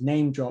Plato, but he's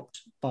name dropped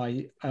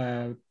by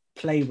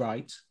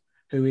playwright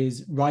who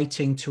is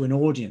writing to an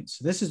audience.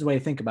 So this is the way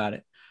to think about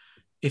it.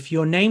 If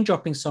you're name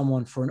dropping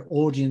someone for an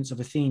audience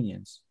of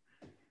Athenians,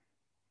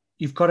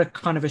 you've got to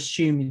kind of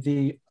assume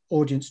the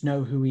audience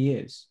know who he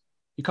is.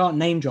 You can't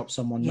name drop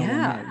someone no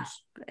one knows.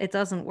 It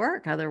doesn't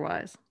work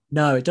otherwise.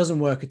 No, it doesn't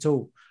work at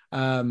all.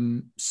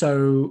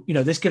 So,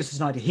 this gives us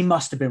an idea. He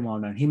must have been well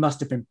known. He must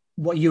have been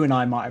what you and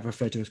I might have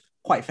referred to as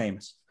quite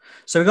famous.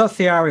 So we've got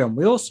Thearion.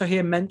 We also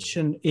hear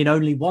mention in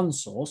only one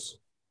source,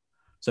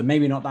 so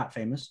maybe not that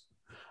famous,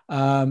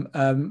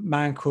 a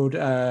man called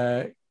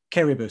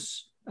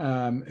Cherybus,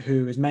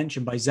 who is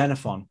mentioned by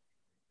Xenophon,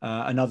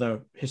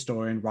 another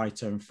historian,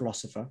 writer, and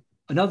philosopher,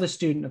 another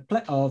student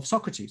of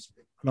Socrates,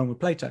 along with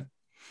Plato.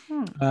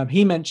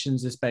 He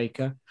mentions this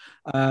baker,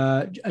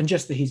 and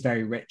just that he's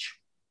very rich.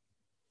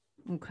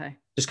 Okay.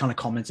 Just kind of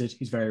commented,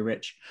 he's very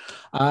rich.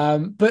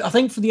 But I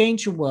think for the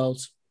ancient world,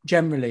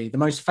 generally, the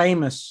most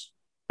famous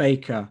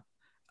baker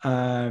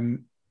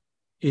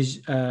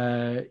is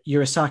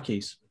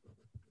Eurysakes,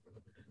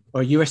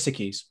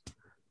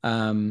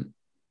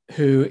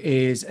 who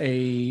is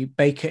a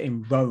baker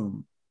in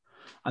Rome.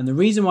 And the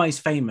reason why he's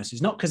famous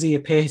is not because he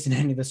appears in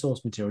any of the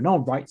source material. No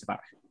one writes about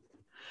him.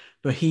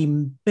 But he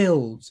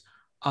builds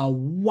a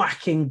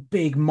whacking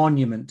big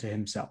monument to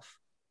himself.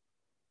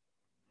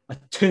 A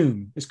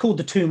tomb. It's called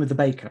the Tomb of the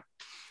Baker.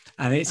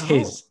 and it's Oh.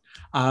 his.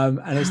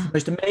 And it's the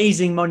most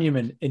amazing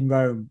monument in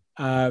Rome.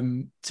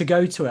 To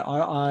go to it,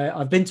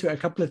 I've been to it a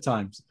couple of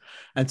times,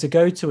 and to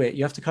go to it,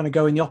 you have to kind of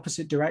go in the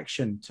opposite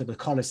direction to the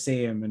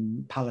Colosseum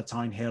and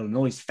Palatine Hill and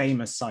all these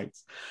famous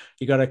sites.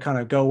 You got to kind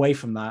of go away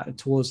from that and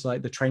towards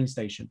like the train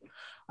station,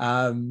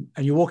 and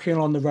you're walking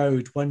along the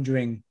road,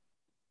 wondering,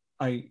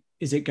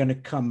 is it going to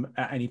come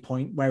at any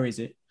point? Where is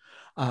it?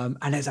 And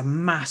there's a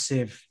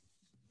massive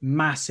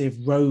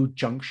road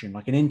junction,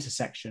 like an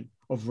intersection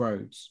of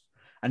roads,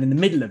 and in the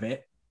middle of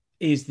it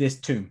is this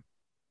tomb.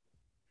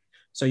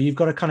 So you've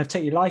got to kind of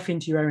take your life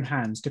into your own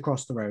hands to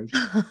cross the road.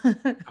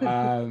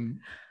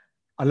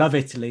 I love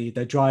Italy.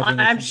 They're driving.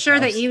 I'm sure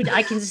that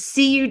I can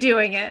see you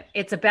doing it.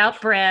 It's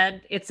about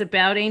bread. It's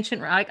about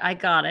ancient. I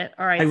got it.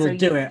 All right. I will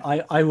do it.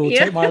 I will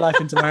take my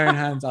life into my own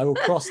hands. I will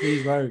cross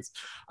these roads.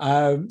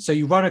 So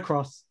you run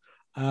across,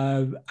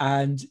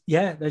 and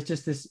yeah, there's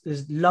just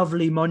this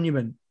lovely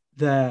monument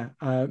there,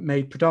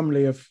 made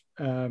predominantly of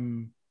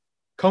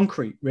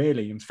concrete,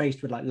 really, and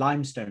faced with like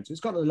limestone. So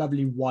it's got a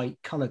lovely white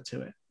color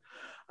to it.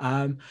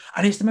 And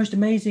it's the most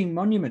amazing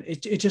monument.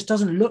 It just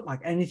doesn't look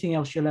like anything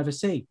else you'll ever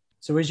see.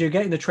 So as you're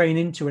getting the train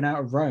into and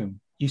out of Rome,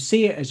 you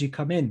see it as you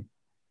come in.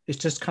 It's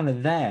just kind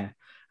of there.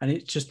 And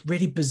it's just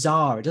really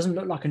bizarre. It doesn't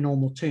look like a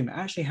normal tomb. It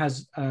actually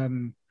has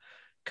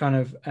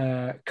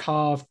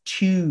carved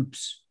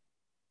tubes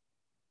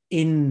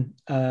in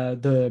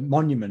the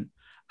monument,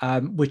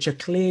 which are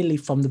clearly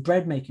from the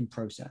bread making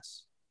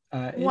process.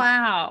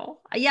 Wow.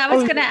 Yeah, I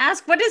was going to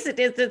ask, what is it?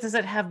 Does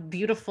it have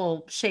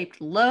beautiful shaped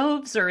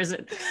loaves, or is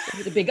it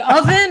a big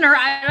oven? Or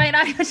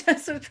I just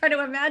try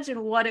to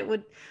imagine what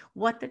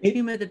the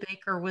tomb of the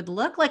baker would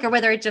look like, or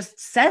whether it just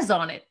says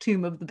on it,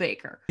 tomb of the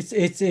baker.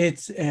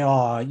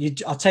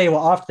 I'll tell you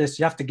what, after this,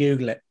 you have to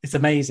Google it. It's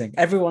amazing.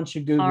 Everyone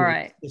should Google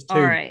it.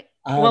 All right.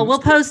 Well, we'll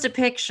post a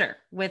picture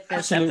with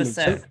this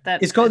episode. So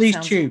it's got these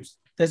tubes.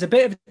 There's a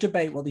bit of a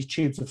debate what these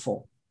tubes are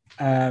for.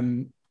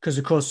 Because,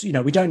 of course,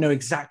 we don't know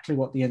exactly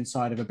what the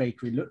inside of a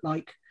bakery looked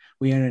like.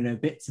 We only know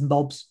bits and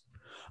bobs.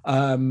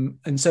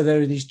 And so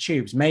there are these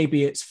tubes.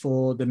 Maybe it's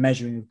for the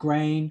measuring of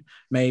grain.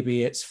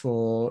 Maybe it's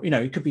for,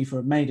 it could be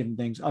for many different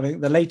things. I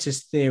think the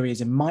latest theory is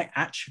it might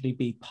actually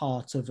be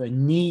part of a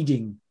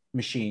kneading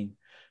machine.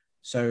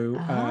 So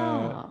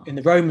in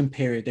the Roman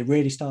period, they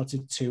really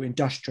started to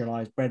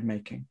industrialize bread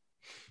making.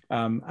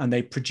 And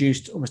they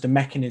produced almost a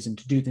mechanism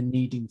to do the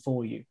kneading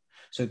for you,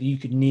 so that you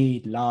could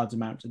knead large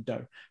amounts of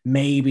dough.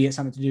 Maybe it's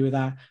something to do with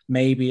that.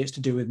 Maybe it's to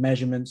do with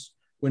measurements.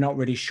 We're not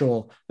really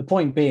sure. The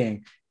point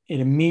being,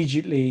 it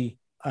immediately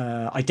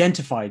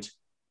identified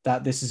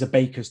that this is a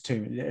baker's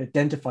tomb. It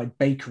identified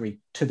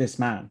bakery to this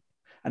man,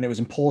 and it was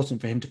important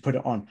for him to put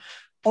it on.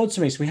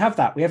 Ultimately, so we have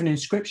that. We have an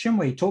inscription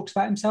where he talks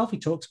about himself. He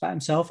talks about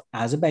himself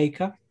as a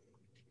baker.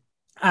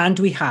 And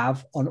we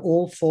have on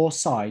all four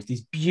sides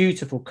these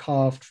beautiful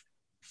carved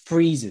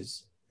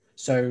friezes.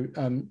 So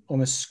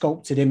almost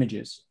sculpted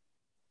images.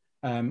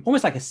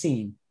 Almost like a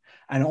scene,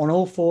 and on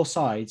all four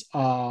sides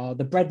are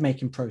the bread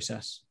making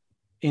process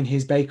in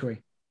his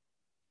bakery.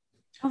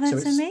 Oh,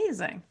 that's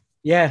amazing.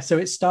 Yeah, so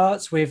it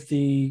starts with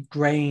the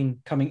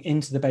grain coming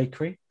into the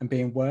bakery and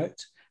being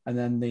worked, and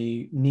then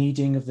the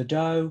kneading of the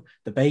dough,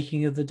 the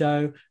baking of the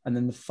dough, and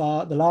then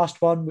the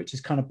last one, which is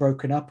kind of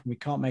broken up and we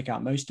can't make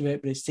out most of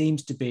it, but it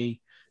seems to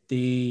be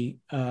the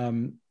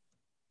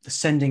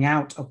sending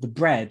out of the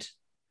bread,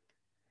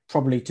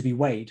 probably to be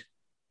weighed,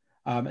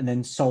 and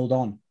then sold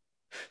on.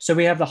 So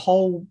we have the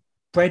whole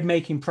bread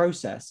making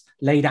process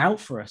laid out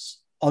for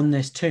us on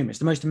this tomb. It's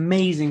the most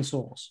amazing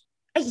source.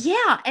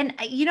 Yeah. And,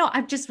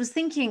 I just was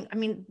thinking,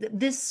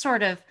 this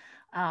sort of,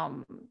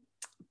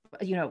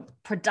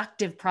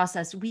 productive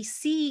process, we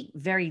see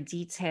very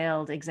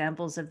detailed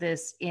examples of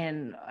this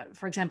in,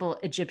 for example,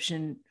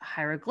 Egyptian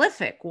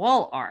hieroglyphic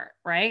wall art,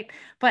 right?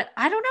 But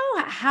I don't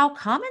know, how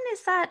common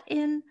is that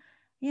in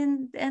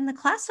the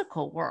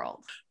classical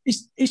world?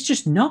 It's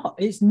just not.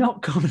 It's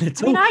not common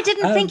at all. I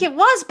didn't think it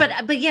was,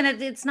 but again,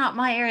 it's not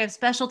my area of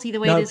specialty the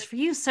way it is for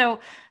you. So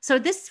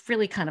this is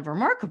really kind of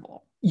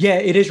remarkable. Yeah,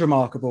 it is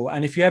remarkable.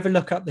 And if you ever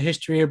look up the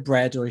history of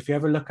bread, or if you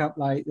ever look up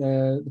like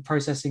the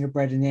processing of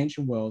bread in the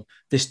ancient world,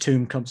 this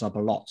tomb comes up a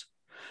lot,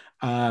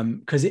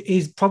 because it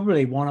is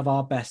probably one of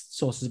our best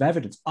sources of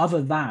evidence,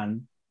 other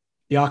than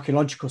the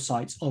archaeological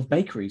sites of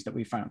bakeries that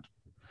we found.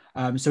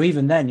 So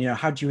even then,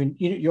 how do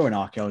you're an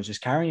archaeologist,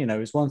 Karen,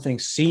 it's one thing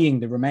seeing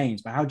the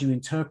remains, but how do you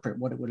interpret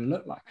what it would have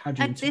looked like? How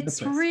do you interpret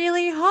It's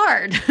really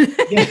hard.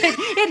 Yeah.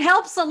 It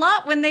helps a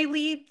lot when they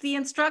leave the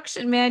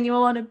instruction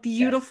manual on a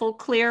beautiful,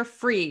 clear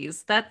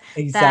frieze. That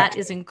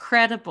is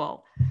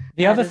incredible.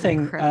 The other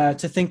thing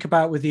to think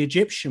about with the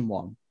Egyptian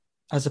one,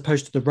 as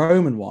opposed to the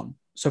Roman one.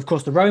 So of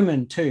course, the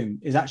Roman tomb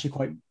is actually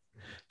quite,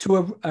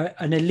 to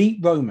an elite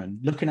Roman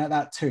looking at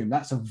that tomb,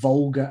 that's a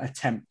vulgar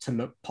attempt to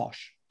look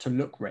posh, to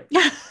look rich.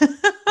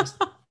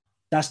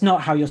 That's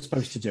not how you're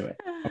supposed to do it.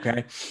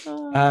 Okay.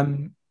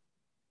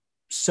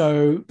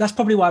 So that's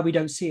probably why we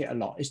don't see it a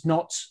lot. It's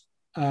not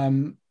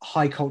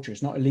high culture.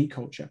 It's not elite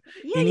culture.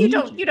 Yeah, In you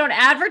don't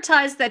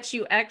advertise that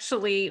you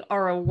actually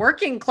are a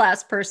working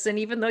class person,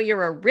 even though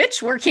you're a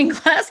rich working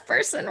class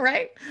person,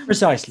 right?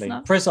 Precisely.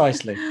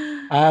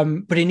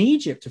 But in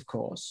Egypt, of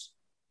course,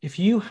 if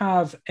you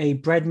have a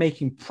bread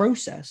making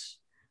process,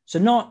 so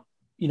not,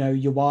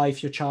 your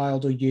wife, your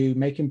child, or you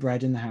making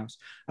bread in the house,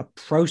 a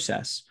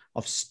process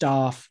of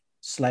staff,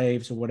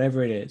 slaves, or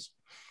whatever it is,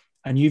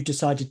 and you've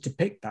decided to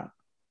pick that,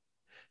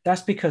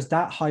 that's because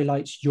that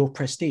highlights your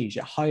prestige.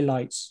 It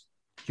highlights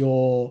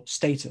your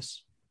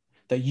status,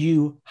 that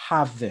you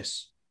have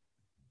this.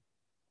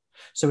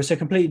 So it's a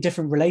completely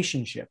different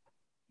relationship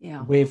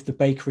with the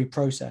bakery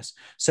process.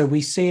 So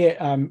we see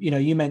it,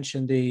 you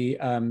mentioned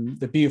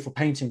the beautiful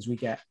paintings we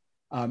get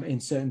in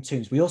certain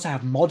tombs. We also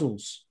have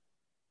models,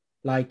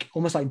 like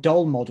almost like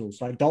doll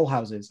models, like doll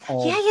houses.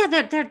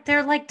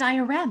 They're like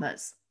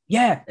dioramas.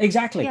 Yeah,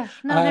 exactly. Yeah,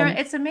 no,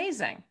 it's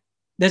amazing.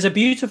 There's a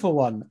beautiful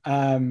one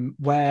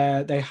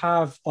where they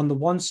have on the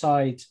one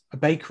side a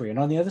bakery and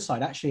on the other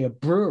side actually a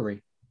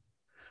brewery.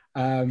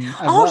 This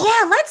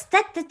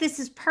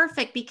is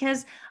perfect,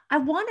 because I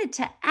wanted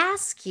to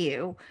ask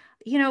you,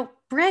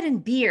 bread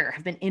and beer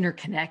have been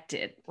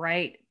interconnected,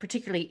 right?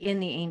 Particularly in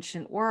the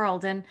ancient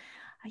world. And,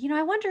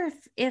 I wonder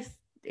if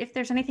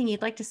there's anything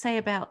you'd like to say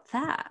about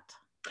that.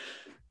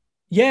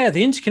 Yeah,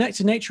 the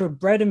interconnected nature of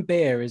bread and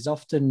beer is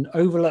often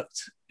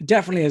overlooked,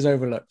 definitely is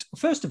overlooked.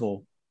 First of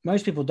all,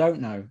 most people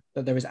don't know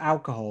that there is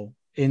alcohol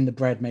in the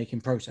bread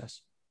making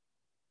process.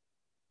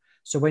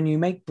 So when you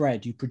make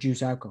bread, you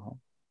produce alcohol.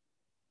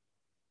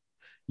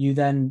 You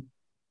then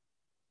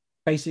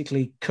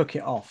basically cook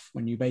it off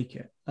when you bake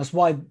it. That's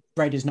why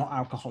bread is not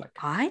alcoholic.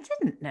 I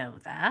didn't know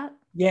that.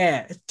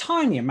 Yeah, it's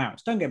tiny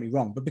amounts, don't get me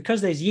wrong. But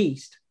because there's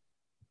yeast,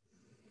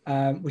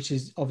 which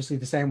is obviously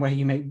the same way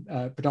you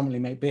predominantly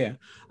make beer,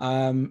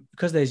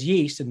 because there's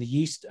yeast, and the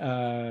yeast,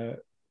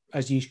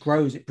 as yeast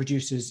grows, it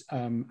produces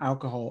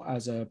alcohol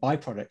as a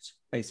byproduct,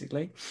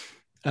 basically.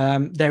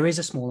 There is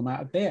a small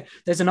amount of beer.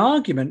 There's an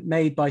argument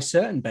made by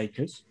certain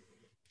bakers,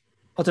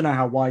 I don't know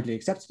how widely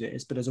accepted it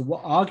is, but there's an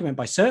argument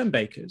by certain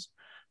bakers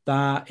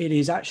that it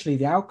is actually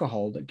the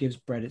alcohol that gives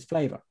bread its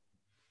flavor.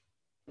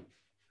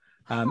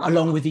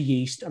 Along with the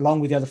yeast,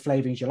 along with the other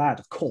flavorings you'll add,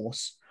 of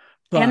course.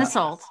 And the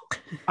salt.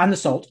 And the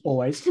salt,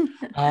 always.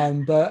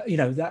 But,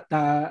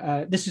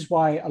 this is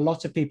why a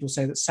lot of people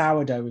say that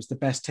sourdough is the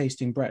best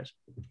tasting bread,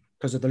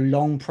 because of the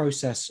long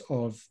process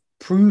of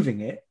proving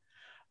it,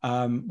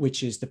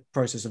 which is the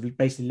process of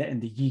basically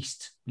letting the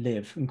yeast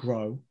live and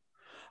grow.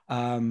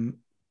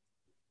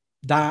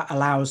 That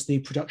allows the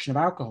production of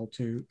alcohol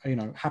to,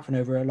 happen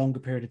over a longer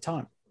period of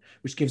time,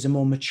 which gives a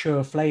more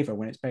mature flavor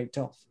when it's baked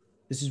off.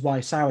 This is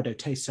why sourdough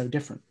tastes so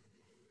different.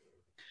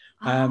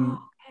 Okay.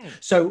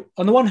 So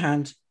on the one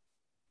hand,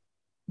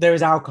 there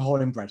is alcohol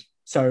in bread.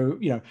 So,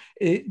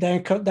 it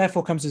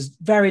therefore comes as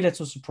very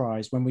little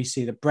surprise when we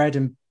see that bread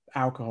and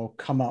alcohol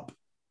come up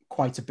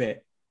quite a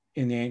bit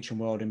in the ancient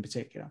world in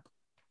particular.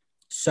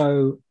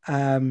 So,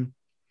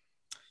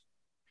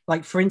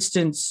 like, for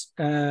instance,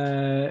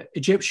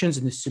 Egyptians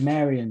and the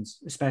Sumerians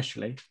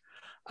especially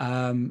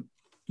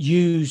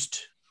used,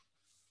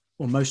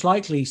 or most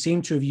likely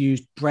seem to have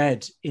used,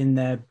 bread in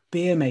their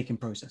beer making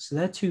process. So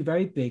they're two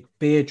very big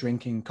beer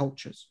drinking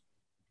cultures.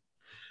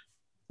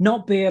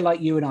 Not beer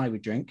like you and I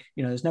would drink.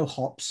 There's no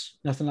hops,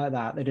 nothing like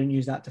that. They don't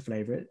use that to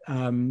flavor it.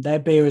 Their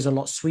beer is a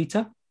lot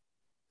sweeter.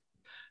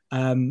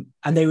 And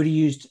they would have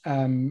used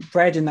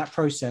bread in that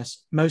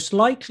process, most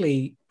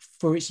likely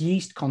for its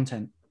yeast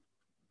content.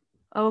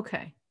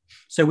 Okay.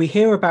 So we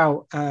hear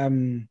about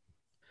a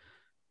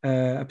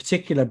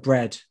particular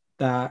bread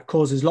that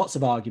causes lots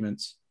of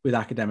arguments with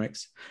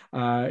academics.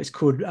 It's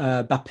called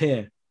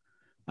bapir,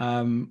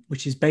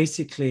 which is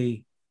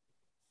basically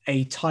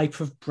a type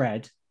of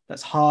bread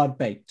that's hard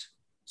baked.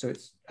 So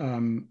it's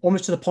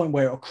almost to the point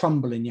where it'll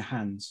crumble in your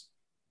hands.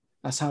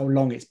 That's how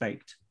long it's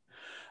baked.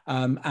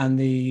 And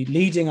the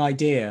leading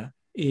idea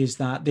is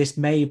that this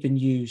may have been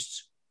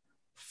used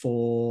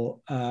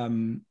for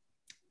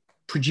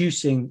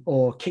producing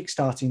or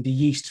kickstarting the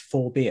yeast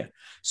for beer.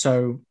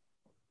 So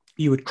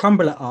you would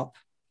crumble it up,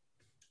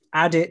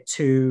 add it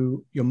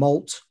to your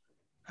malt,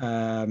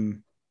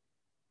 add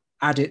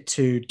it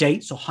to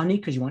dates or honey,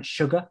 because you want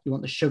sugar. You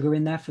want the sugar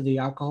in there for the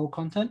alcohol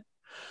content.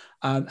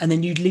 And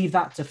then you'd leave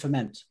that to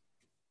ferment.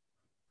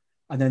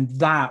 And then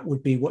that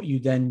would be what you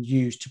then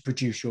use to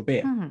produce your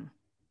beer. Mm-hmm.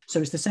 So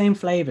it's the same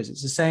flavors,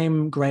 it's the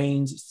same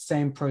grains, it's the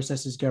same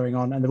processes going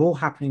on, and they're all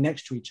happening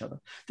next to each other.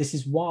 This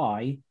is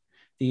why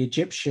the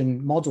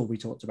Egyptian model we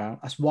talked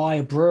about, that's why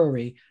a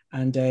brewery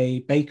and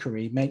a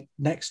bakery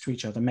next to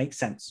each other makes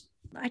sense.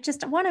 I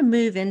just want to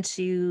move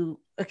into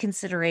a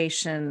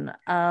consideration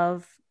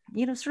of,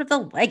 sort of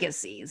the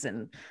legacies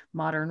and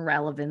modern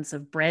relevance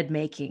of bread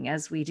making,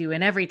 as we do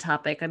in every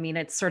topic. I mean,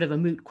 it's sort of a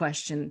moot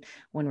question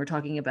when we're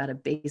talking about a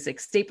basic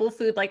staple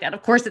food like that.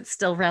 Of course, it's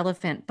still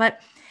relevant, but,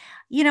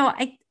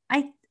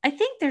 I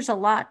think there's a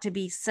lot to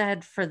be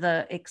said for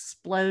the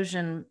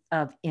explosion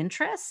of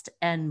interest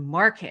and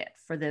market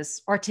for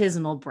this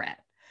artisanal bread,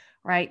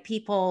 right?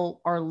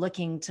 People are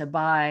looking to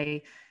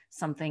buy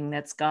something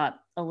that's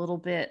got a little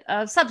bit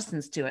of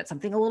substance to it,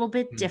 something a little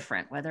bit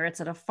different, whether it's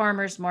at a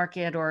farmer's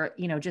market or,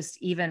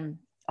 just even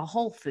a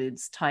Whole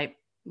Foods type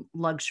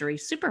luxury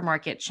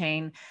supermarket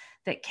chain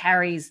that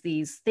carries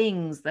these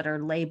things that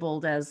are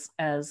labeled as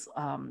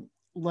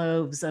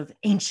loaves of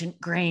ancient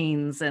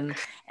grains and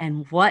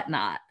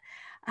whatnot.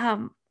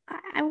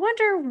 I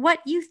wonder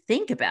what you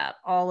think about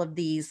all of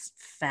these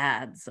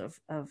fads of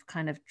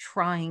kind of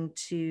trying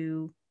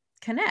to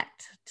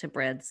connect to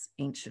bread's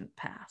ancient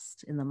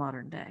past in the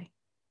modern day.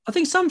 I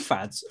think some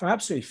fads are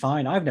absolutely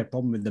fine. I have no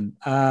problem with them.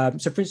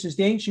 So, for instance,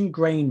 the ancient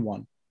grain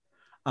one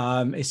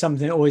is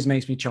something that always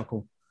makes me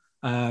chuckle.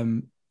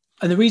 And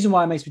the reason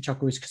why it makes me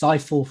chuckle is because I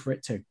fall for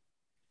it too.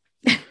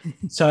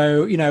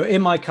 So,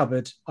 in my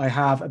cupboard, I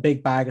have a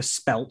big bag of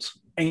spelt,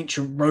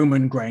 ancient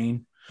Roman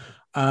grain.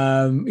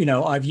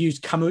 I've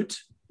used kamut,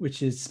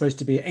 which is supposed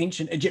to be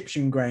ancient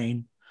Egyptian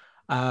grain.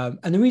 And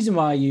the reason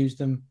why I use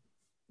them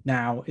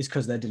now is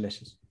because they're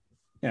delicious.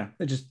 They're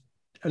just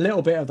a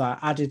little bit of that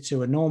added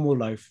to a normal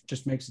loaf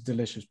just makes a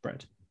delicious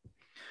bread.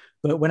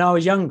 But when I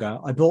was younger,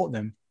 I bought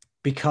them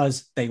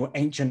because they were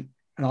ancient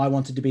and I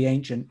wanted to be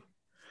ancient.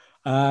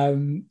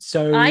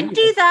 So I'd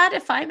do that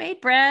if I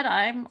made bread.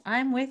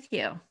 I'm with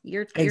you.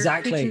 You're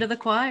preaching to the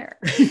choir.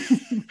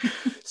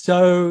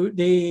 So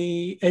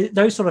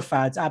those sort of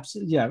fads,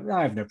 absolutely,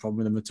 I have no problem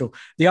with them at all.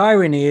 The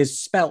irony is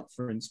spelt,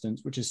 for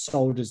instance, which is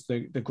sold as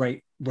the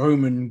great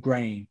Roman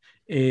grain,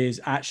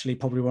 is actually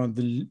probably one of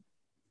the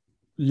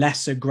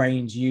lesser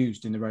grains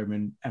used in the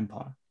Roman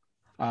Empire.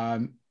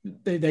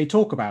 They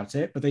talk about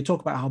it, but they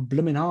talk about how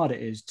blooming hard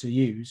it is to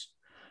use,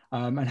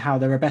 and how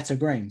there are better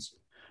grains.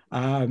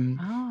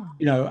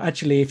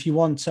 Actually, if you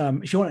want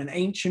an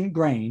ancient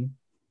grain,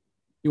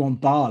 you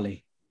want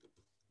barley.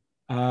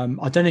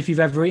 I don't know if you've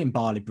ever eaten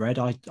barley bread.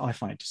 I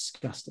find it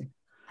disgusting.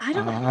 I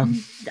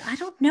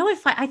don't know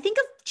if I think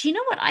of, do you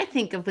know what I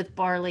think of with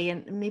barley?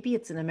 And maybe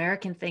it's an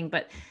American thing,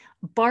 but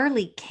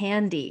barley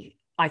candy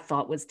I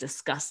thought was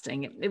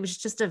disgusting. It was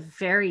just a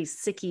very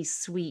sicky,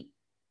 sweet,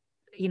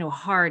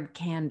 hard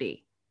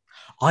candy.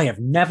 I have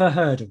never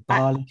heard of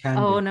barley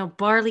candy. Oh no,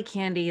 barley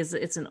candy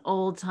it's an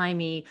old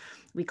timey,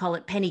 we call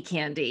it penny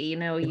candy.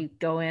 You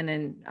go in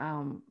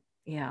and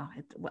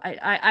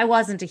I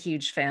wasn't a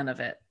huge fan of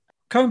it.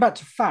 Coming back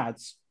to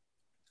fads.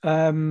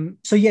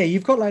 So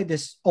you've got like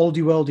this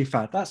oldie worldy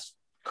fad. That's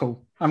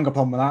cool. I haven't got a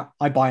problem with that.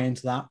 I buy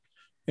into that.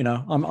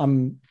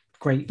 I'm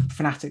great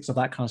fanatics of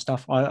that kind of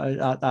stuff.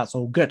 That's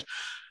all good.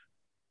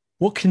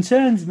 What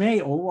concerns me,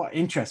 or what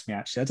interests me,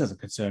 actually, that doesn't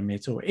concern me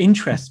at all. What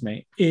interests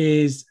me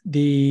is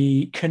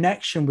the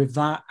connection with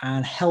that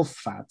and health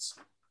fads.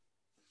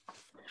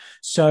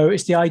 So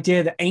it's the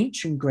idea that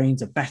ancient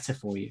grains are better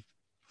for you,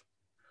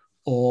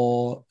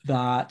 or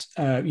that,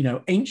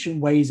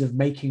 ancient ways of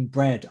making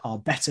bread are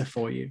better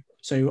for you.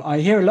 So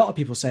I hear a lot of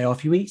people say,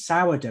 if you eat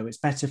sourdough, it's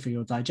better for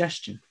your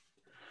digestion.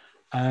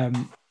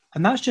 And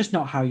that's just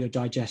not how your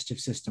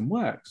digestive system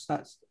works.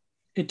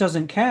 It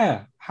doesn't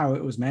care how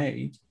it was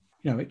made.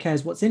 It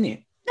cares what's in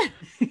it.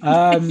 It's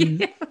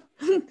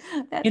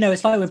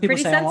like when people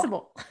say,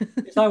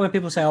 it's like when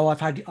people say, I've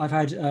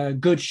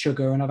had good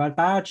sugar and I've had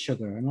bad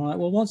sugar. And I'm like,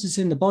 well, once it's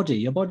in the body,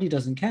 your body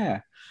doesn't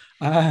care.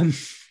 Health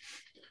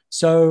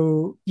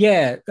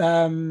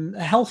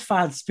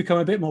fads become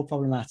a bit more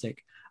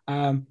problematic.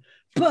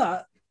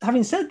 But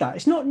having said that,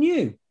 it's not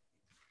new.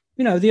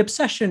 The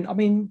obsession,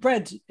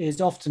 bread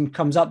often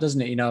comes up,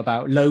 doesn't it?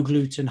 About low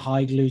gluten,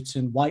 high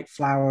gluten, white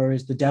flour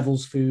is the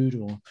devil's food,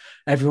 or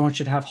everyone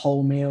should have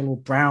wholemeal or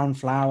brown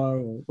flour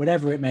or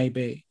whatever it may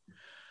be.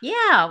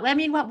 Yeah.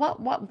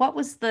 What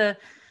was the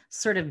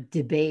sort of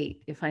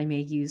debate, if I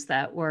may use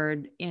that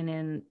word,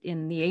 in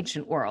the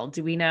ancient world?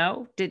 Do we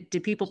know?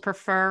 Did people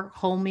prefer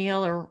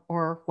wholemeal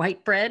or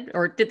white bread,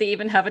 or did they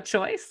even have a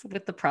choice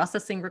with the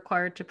processing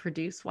required to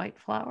produce white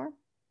flour?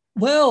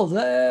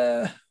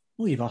 Well,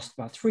 you've asked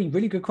about three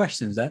really good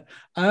questions there.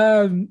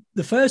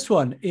 The first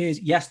one is,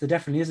 yes, there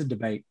definitely is a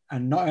debate.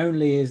 And not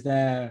only is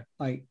there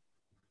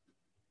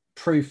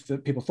proof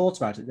that people thought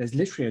about it, there's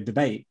literally a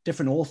debate.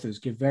 Different authors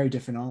give very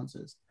different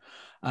answers.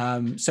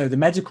 So the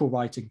medical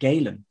writer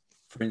Galen,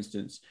 for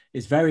instance,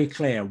 is very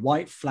clear.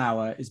 White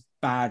flour is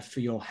bad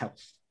for your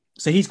health.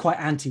 So he's quite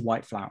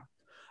anti-white flour.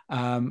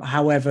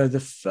 However,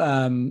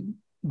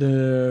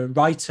 the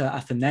writer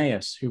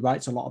Athenaeus, who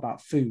writes a lot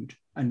about food,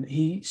 and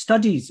he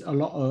studied a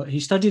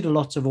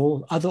lot of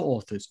all other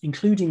authors,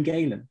 including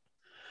Galen.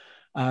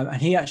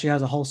 And he actually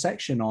has a whole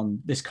section on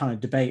this kind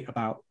of debate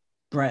about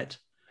bread.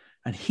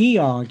 And he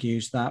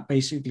argues that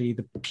basically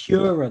the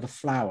purer the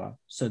flour,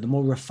 so the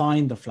more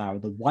refined the flour,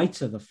 the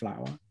whiter the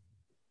flour,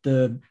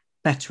 the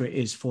better it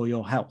is for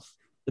your health,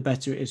 the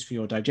better it is for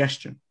your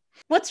digestion.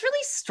 What's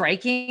really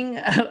striking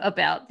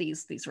about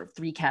these sort of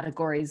three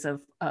categories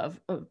of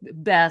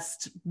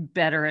best,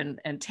 better,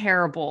 and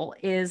terrible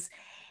is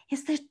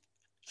that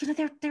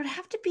there'd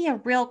have to be a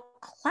real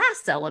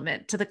class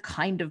element to the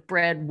kind of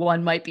bread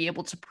one might be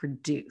able to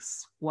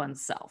produce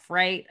oneself,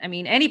 right?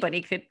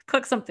 Anybody could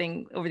cook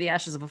something over the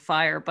ashes of a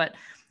fire, but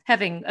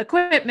having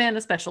equipment,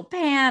 a special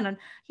pan, and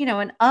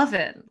an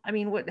oven.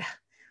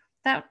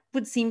 that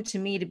would seem to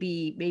me to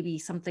be maybe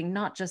something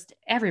not just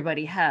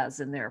everybody has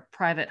in their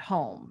private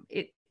home.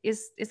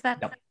 Is that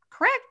Yep.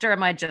 correct, or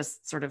am I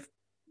just sort of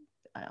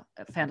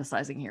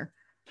fantasizing here?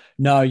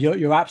 No,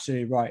 you're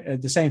absolutely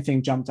right. The same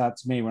thing jumped out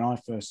to me when I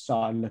first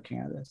started looking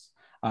at this.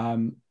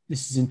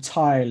 This is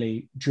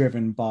entirely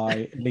driven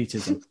by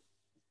elitism.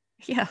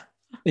 Yeah.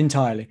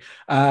 Entirely.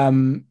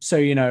 So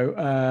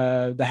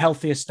the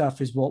healthiest stuff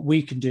is what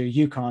we can do.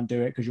 You can't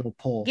do it because you're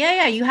poor.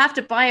 Yeah, you have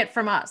to buy it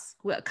from us.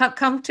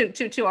 Come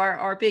to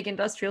our big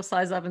industrial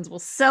size ovens. We'll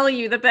sell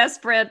you the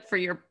best bread for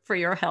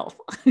your health.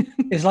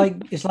 It's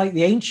like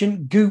the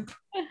ancient goop.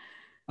 You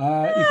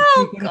can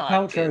see Gwyneth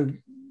Paltrow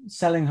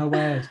selling her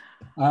wares.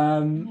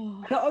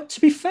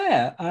 To be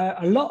fair,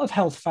 a lot of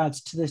health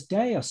fads to this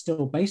day are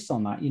still based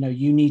on that.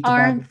 You need to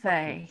aren't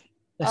they?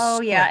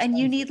 Oh yeah, and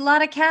you need a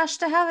lot of cash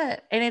to have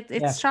it, and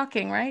it's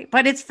shocking, right?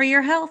 But it's for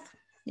your health.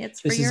 It's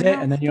for your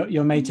health. And then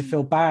you're made to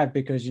feel bad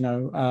because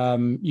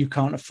you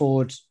can't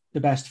afford the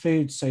best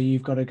food, so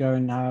you've got to go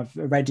and have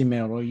a ready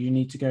meal, or you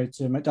need to go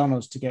to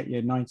McDonald's to get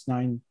your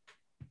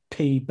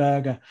 99p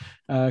burger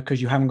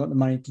because you haven't got the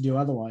money to do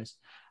otherwise.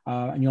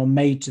 And you're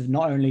made to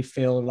not only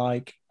feel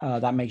like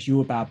that makes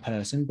you a bad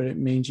person, but it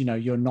means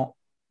you're not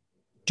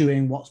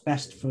doing what's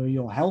best for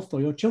your health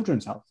or your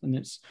children's health, and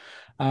there's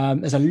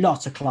a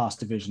lot of class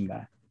division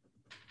there.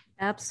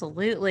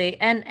 Absolutely.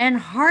 And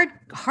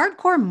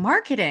hardcore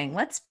marketing,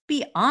 let's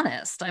be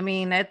honest. I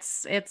mean,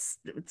 it's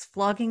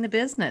flogging the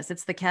business.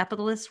 It's the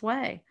capitalist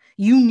way.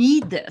 You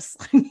need this.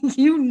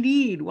 You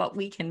need what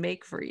we can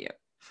make for you.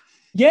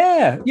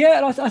 Yeah.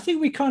 I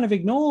think we kind of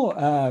ignore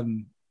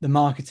the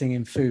marketing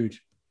in food,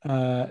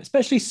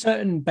 especially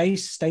certain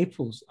base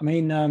staples. I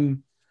mean,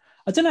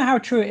 I don't know how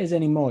true it is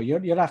anymore.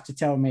 You'll have to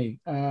tell me.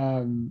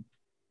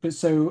 But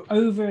so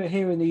over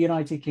here in the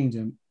United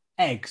Kingdom,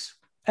 eggs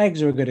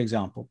are a good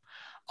example.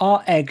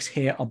 Our eggs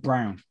here are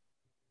brown.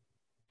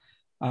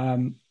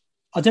 I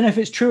don't know if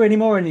it's true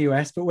anymore in the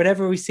US, but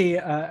whenever we see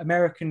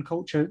American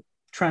culture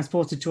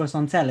transported to us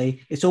on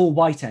telly, it's all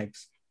white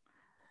eggs.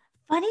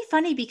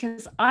 Funny,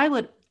 because I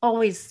would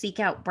always seek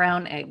out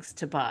brown eggs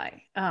to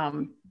buy.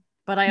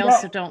 But I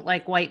also don't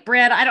like white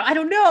bread. I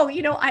don't know.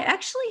 I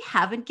actually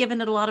haven't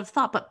given it a lot of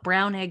thought, but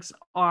brown eggs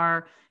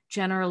are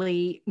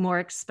generally more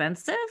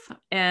expensive,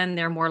 and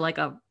they're more like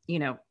a,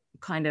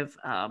 kind of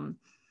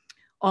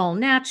all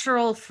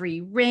natural,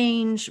 free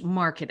range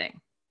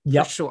marketing.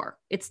 For sure.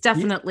 It's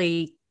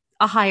definitely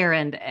a higher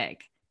end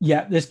egg.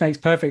 Yeah, this makes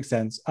perfect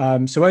sense.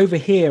 So over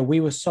here,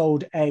 we were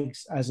sold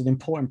eggs as an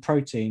important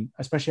protein,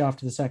 especially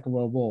after the Second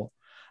World War.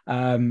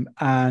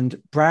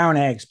 And brown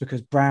eggs,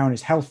 because brown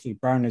is healthy,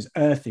 brown is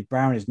earthy,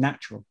 brown is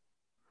natural.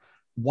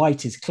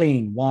 White is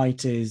clean,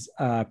 white is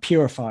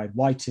purified,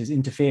 white is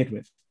interfered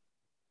with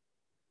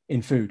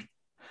in food.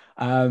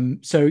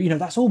 So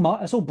that's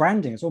all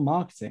branding, it's all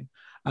marketing.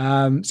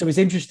 So it's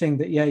interesting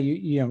that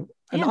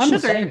and I'm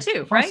sugar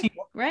too, right?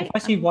 If I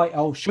see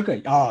white,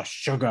 sugar.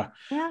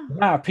 Yeah.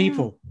 There are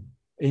people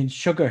in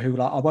sugar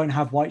who I won't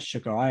have white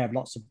sugar. I have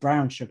lots of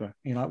brown sugar.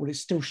 Well,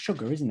 it's still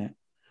sugar, isn't it?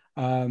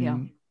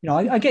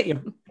 I get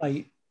you.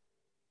 Like,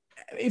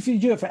 if you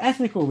do it for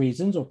ethical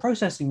reasons or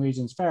processing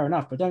reasons, fair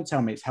enough. But don't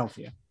tell me it's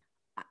healthier.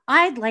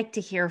 I'd like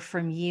to hear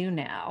from you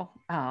now,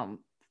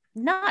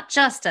 not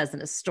just as an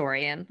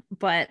historian,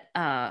 but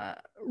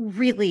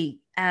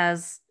really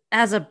as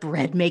a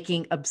bread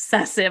making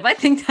obsessive. I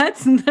think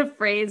that's the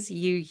phrase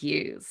you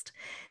used.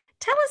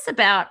 Tell us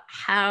about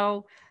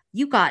how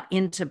you got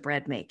into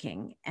bread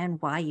making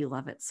and why you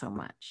love it so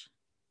much.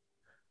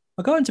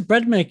 I got into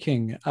bread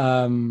making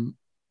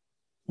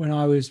when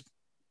I was,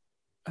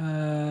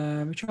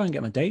 let me try and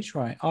get my dates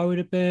right. I would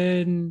have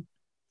been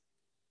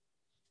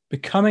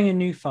becoming a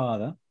new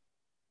father.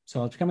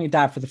 So I was becoming a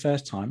dad for the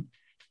first time.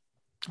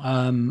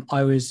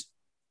 I was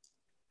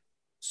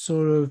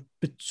sort of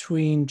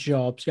between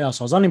jobs. So I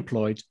was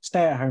unemployed,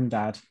 stay-at-home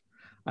dad,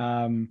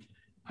 and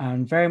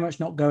very much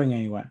not going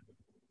anywhere.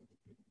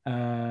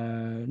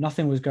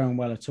 Nothing was going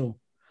well at all.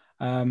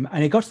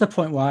 And it got to the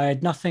point where I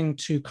had nothing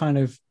to kind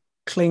of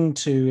cling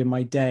to in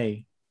my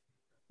day.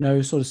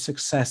 No sort of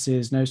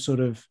successes, no sort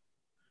of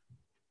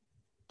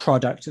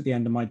product at the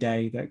end of my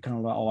day that kind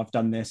of like, I've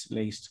done this at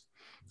least.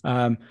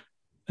 And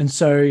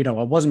so, I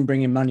wasn't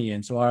bringing money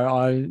in. So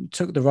I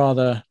took the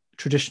rather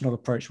traditional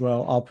approach.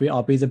 Well,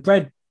 I'll be the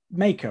bread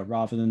maker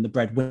rather than the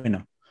bread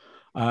winner.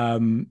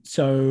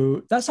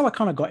 So that's how I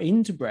kind of got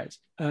into bread.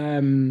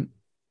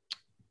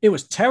 It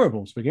was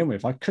terrible to begin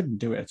with. I couldn't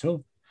do it at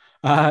all.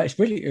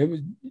 It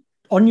was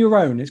on your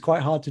own. It's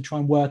quite hard to try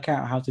and work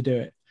out how to do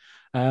it.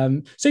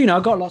 So I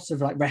got lots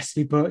of like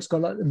recipe books,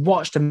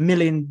 watched a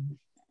million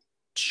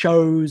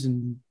shows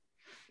and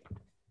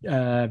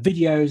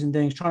videos and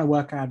things, trying to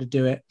work out how to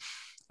do it.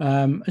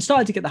 And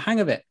started to get the hang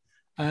of it.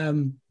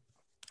 And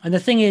the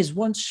thing is,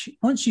 once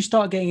you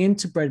start getting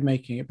into bread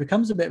making, it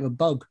becomes a bit of a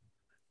bug,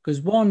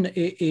 because one,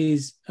 it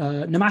is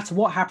no matter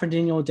what happened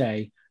in your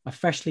day, a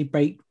freshly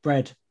baked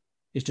bread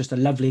is just a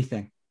lovely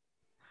thing.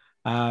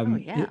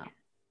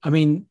 I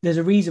mean, there's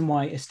a reason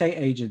why estate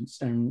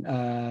agents and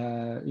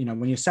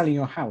when you're selling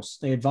your house,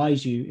 they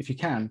advise you, if you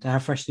can, to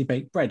have freshly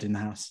baked bread in the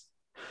house.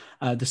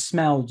 The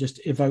smell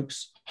just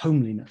evokes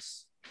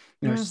homeliness.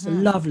 It's just a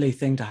lovely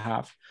thing to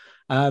have.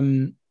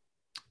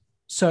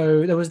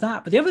 So there was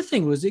that. But the other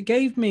thing was it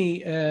gave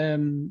me,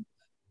 and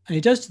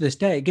it does to this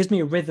day, it gives me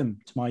a rhythm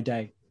to my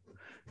day,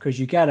 because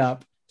you get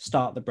up,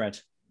 start the bread,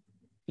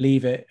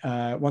 leave it.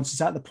 Once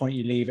it's at the point,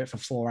 you leave it for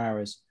 4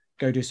 hours,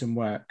 go do some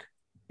work.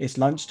 It's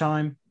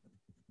lunchtime,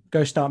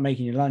 go start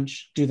making your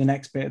lunch, do the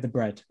next bit of the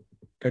bread,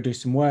 go do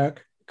some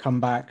work, come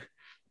back,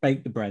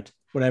 bake the bread,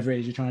 whatever it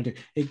is you're trying to do.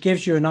 It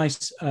gives you a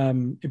nice,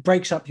 it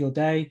breaks up your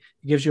day.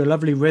 It gives you a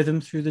lovely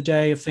rhythm through the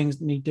day of things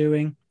that need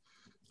doing.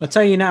 I'll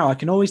tell you now, I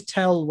can always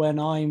tell when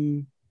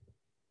I'm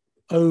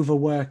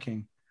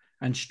overworking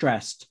and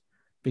stressed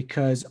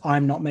because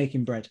I'm not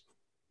making bread.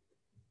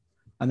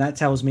 And that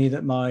tells me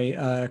that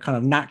my kind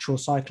of natural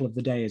cycle of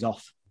the day is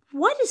off.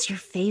 What is your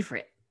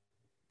favorite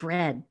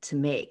bread to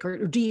make?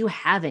 Or do you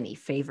have any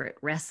favorite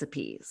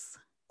recipes?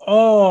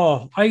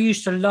 Oh, I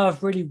used to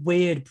love really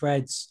weird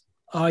breads.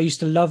 I used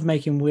to love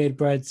making weird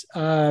breads.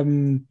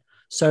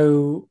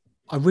 So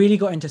I really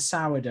got into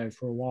sourdough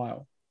for a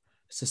while.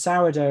 So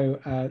sourdough,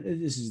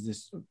 this is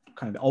this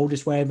kind of the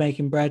oldest way of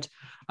making bread.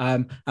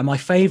 And my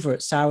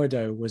favorite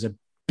sourdough was a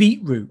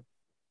beetroot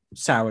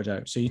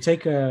sourdough. So you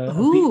take a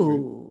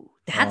beetroot.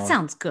 That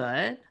sounds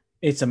good.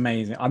 It's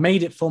amazing. I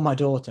made it for my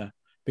daughter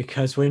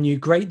because when you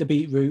grate the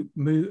beetroot,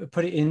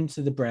 put it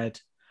into the bread,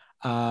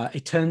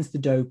 it turns the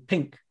dough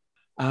pink.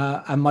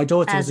 And my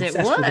daughter was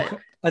obsessed with it.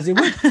 As it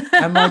would.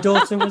 And my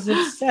daughter was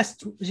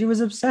obsessed. She was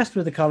obsessed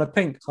with the color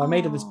pink. So I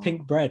made her this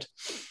pink bread.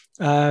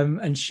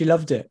 And she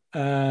loved it.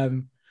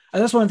 And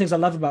that's one of the things I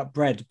love about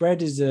bread.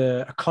 Bread is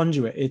a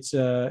conduit. It's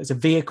a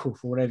vehicle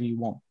for whatever you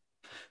want.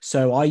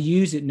 So I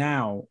use it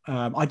now.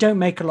 I don't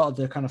make a lot of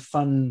the kind of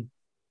fun,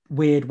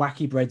 weird,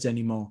 wacky breads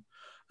anymore.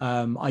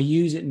 I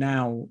use it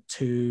now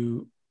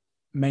to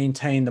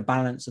maintain the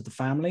balance of the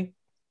family.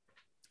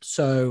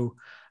 So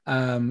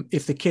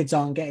if the kids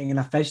aren't getting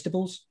enough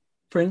vegetables,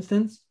 for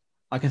instance,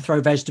 I can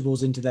throw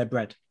vegetables into their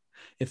bread.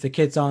 If the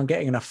kids aren't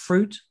getting enough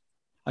fruit,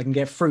 I can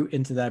get fruit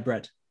into their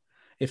bread.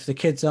 If the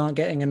kids aren't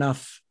getting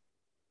enough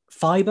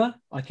fiber,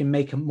 I can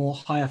make a more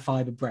higher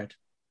fiber bread.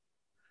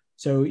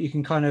 So you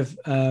can kind of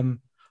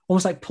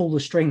almost like pull the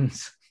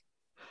strings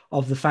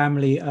of the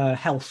family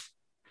health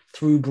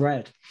through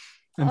bread.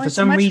 And for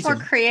some reason, much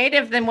more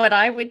creative than what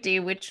I would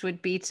do, which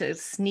would be to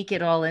sneak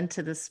it all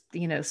into this,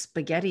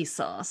 spaghetti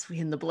sauce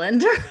in the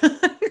blender.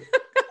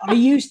 I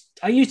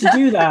used to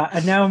do that,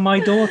 and now my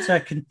daughter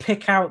can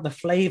pick out the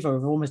flavor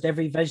of almost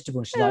every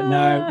vegetable. She's like,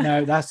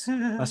 no,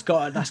 that's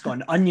got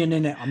an onion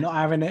in it. I'm not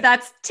having it.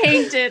 That's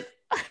tainted.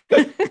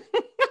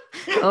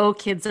 Oh,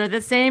 kids are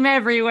the same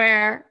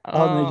everywhere.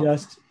 Aren't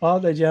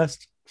they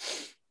just?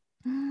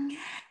 And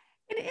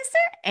is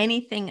there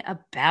anything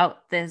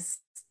about this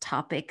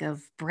topic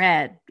of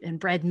bread and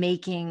bread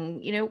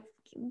making,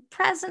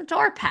 present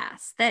or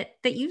past, that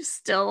you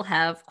still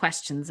have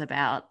questions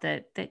about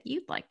that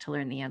you'd like to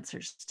learn the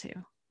answers to?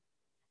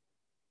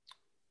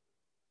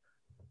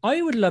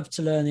 I would love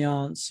to learn the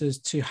answers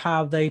to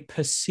how they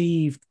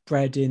perceived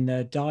bread in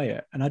their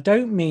diet. And I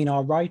don't mean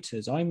our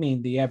writers, I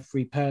mean the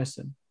every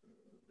person.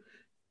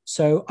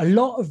 So a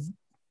lot of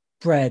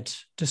bread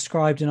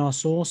described in our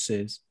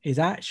sources is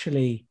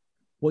actually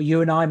what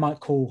you and I might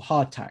call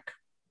hardtack.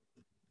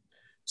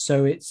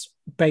 So it's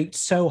baked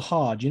so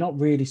hard, you're not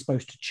really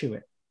supposed to chew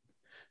it.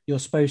 You're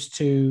supposed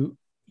to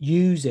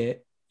use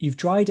it. You've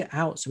dried it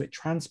out so it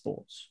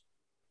transports.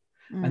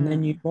 And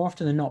then you more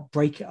often than not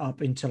break it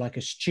up into like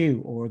a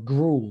stew or a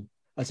gruel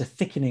as a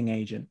thickening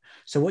agent.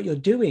 So what you're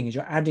doing is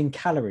you're adding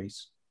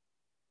calories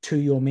to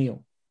your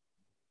meal.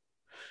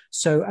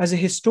 So as a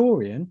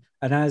historian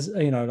and as,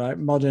 like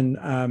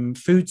modern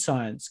food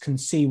science can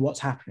see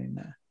what's happening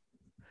there.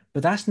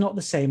 But that's not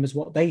the same as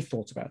what they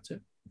thought about it.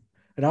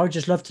 And I would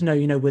just love to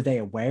know, were they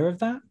aware of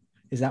that?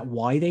 Is that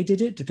why they did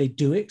it? Did they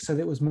do it so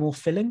that it was more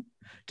filling?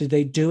 Did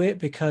they do it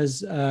because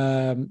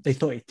they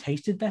thought it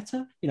tasted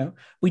better?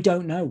 We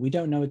don't know. We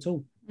don't know at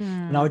all.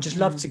 And I would just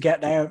love to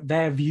get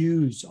their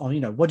views on,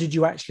 what did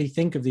you actually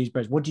think of these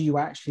breads? What do you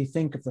actually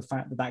think of the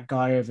fact that that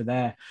guy over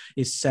there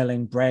is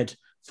selling bread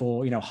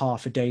for,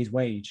 half a day's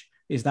wage?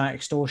 Is that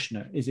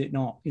extortionate? Is it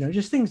not?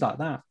 Just things like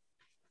that.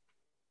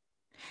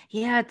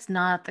 Yeah, it's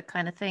not the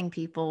kind of thing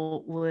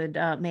people would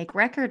make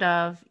record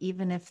of,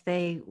 even if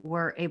they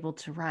were able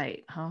to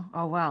write. Huh?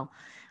 Oh, wow.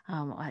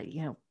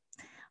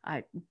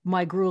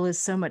 My gruel is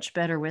so much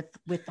better with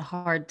the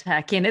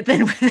hardtack in it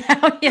than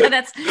without. Yeah,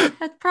 that's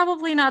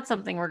probably not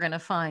something we're going to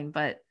find.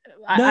 But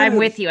I'm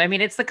with you. I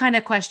mean, it's the kind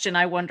of question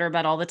I wonder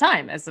about all the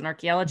time as an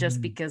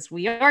archaeologist, because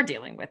we are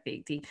dealing with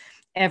the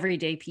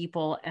everyday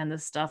people and the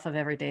stuff of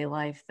everyday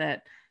life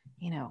that,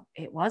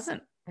 it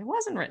wasn't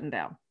written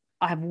down.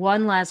 I have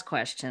one last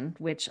question,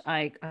 which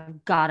I've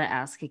got to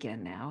ask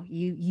again now.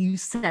 You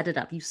set it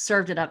up. You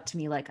served it up to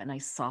me like a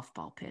nice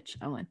softball pitch,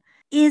 Owen.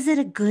 Is it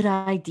a good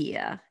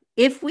idea,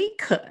 if we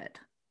could,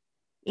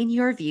 in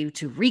your view,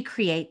 to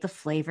recreate the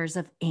flavors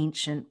of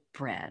ancient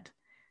bread?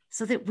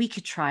 so that we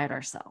could try it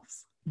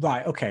ourselves?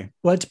 Right. Okay.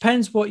 Well, it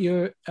depends what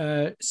you're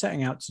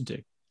setting out to do.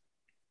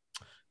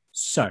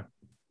 So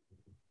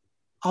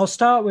I'll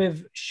start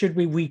with, should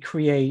we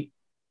recreate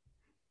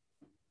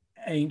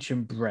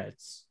ancient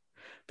breads?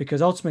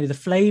 Because ultimately the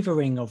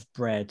flavoring of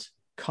bread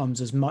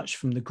comes as much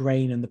from the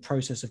grain and the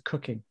process of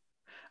cooking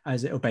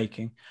or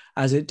baking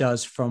as it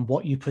does from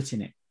what you put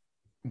in it.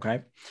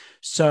 Okay.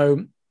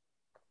 So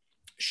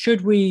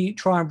should we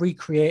try and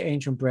recreate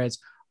ancient breads?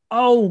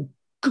 Oh,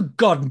 good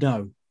God,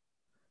 no.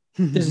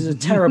 This is a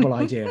terrible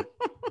idea.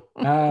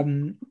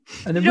 And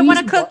you don't want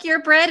to cook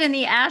your bread in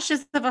the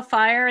ashes of a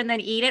fire and then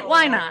eat it?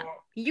 Why not?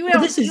 You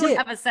don't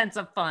have a sense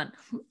of fun.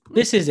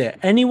 This is it.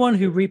 Anyone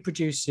who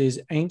reproduces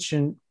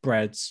ancient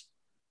breads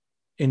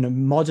in a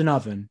modern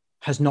oven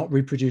has not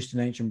reproduced an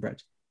ancient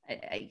bread.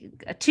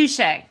 Touche.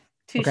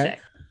 Okay.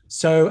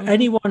 So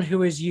anyone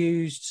who has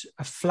used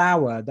a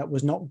flour that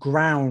was not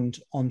ground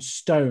on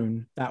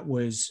stone, that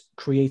was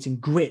creating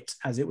grit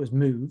as it was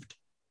moved,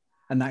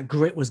 and that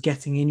grit was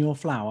getting in your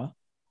flour,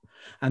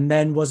 and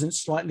then wasn't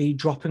slightly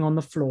dropping on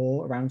the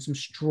floor around some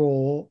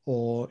straw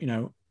or,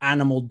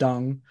 animal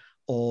dung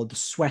or the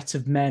sweat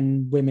of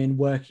men, women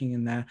working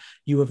in there,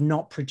 you have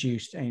not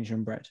produced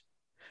ancient bread.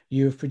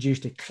 You have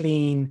produced a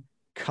clean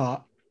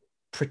cut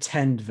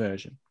pretend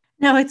version.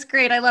 No, it's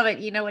great. I love it.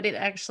 You know what? It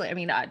actually, I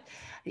mean,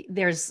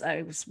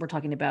 we're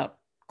talking about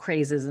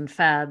crazes and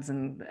fads,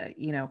 and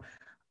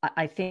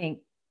I think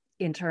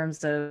in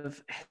terms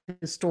of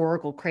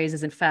historical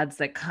crazes and fads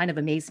that kind of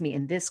amaze me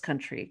in this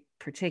country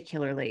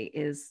particularly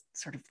is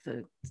sort of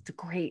the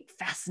great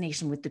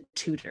fascination with the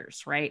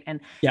Tudors, right? And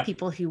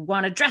people who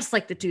want to dress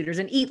like the Tudors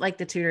and eat like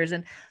the Tudors.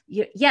 And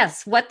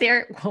yes, what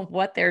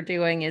they're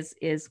doing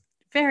is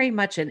very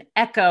much an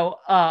echo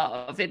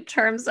of, in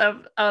terms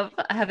of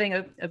having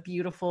a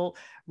beautiful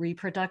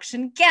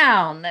reproduction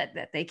gown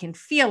that they can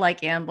feel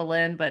like Anne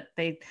Boleyn, but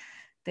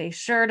they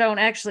sure don't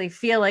actually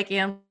feel like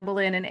Anne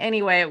Boleyn in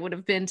any way it would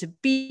have been to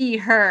be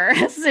her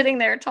sitting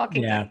there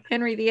talking to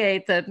Henry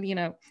VIII,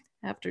 and,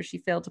 after she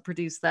failed to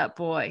produce that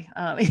boy,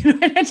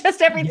 and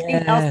just everything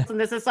else in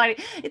the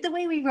society, the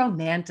way we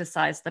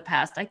romanticize the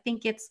past. I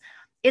think it's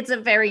a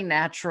very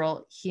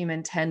natural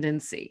human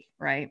tendency,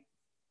 right?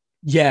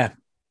 Yeah,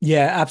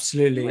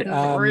 absolutely.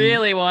 Wouldn't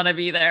really want to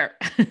be there.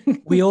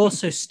 We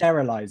also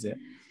sterilize it.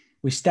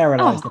 We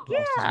sterilize the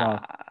past as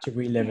well to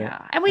relive it.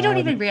 And we don't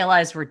even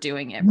realize we're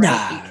doing it,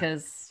 right?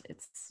 Because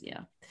it's,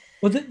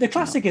 Well, the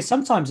classic is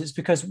sometimes it's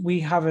because we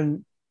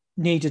haven't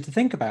needed to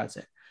think about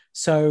it.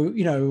 So,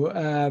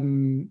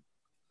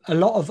 a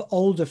lot of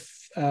older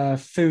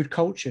food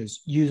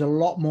cultures use a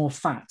lot more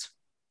fat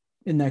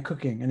in their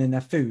cooking and in their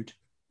food.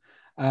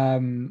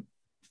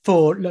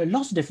 For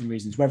lots of different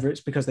reasons, whether it's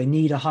because they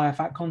need a higher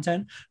fat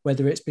content,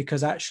 whether it's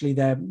because actually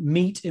their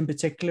meat in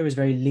particular is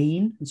very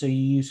lean, and so you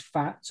use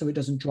fat so it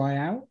doesn't dry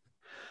out.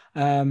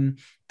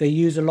 They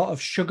use a lot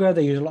of sugar,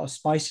 they use a lot of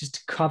spices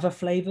to cover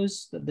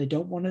flavors that they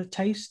don't want to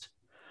taste.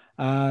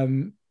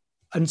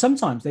 And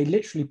sometimes they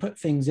literally put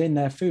things in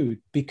their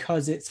food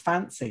because it's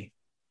fancy.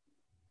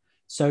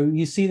 So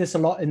you see this a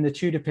lot in the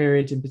Tudor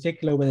period in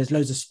particular, where there's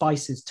loads of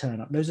spices turn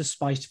up, loads of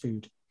spiced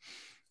food.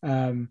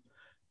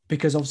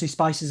 Because obviously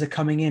spices are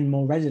coming in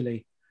more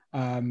readily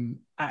at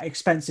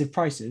expensive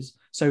prices.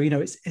 So,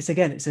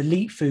 it's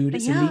elite food.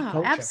 It's elite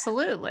culture.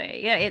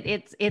 Absolutely. Yeah,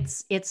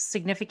 it's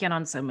significant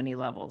on so many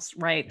levels,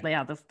 right?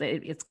 Yeah,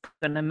 it's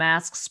going to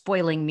mask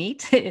spoiling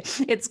meat.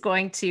 It's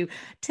going to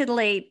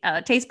titillate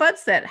taste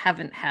buds that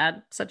haven't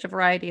had such a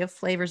variety of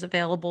flavors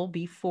available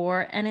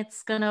before, and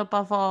it's going to,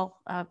 above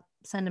all,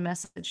 send a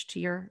message to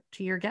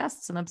your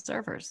guests and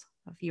observers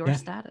of your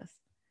status.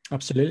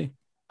 Absolutely.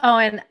 Oh,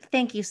 and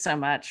thank you so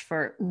much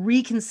for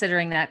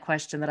reconsidering that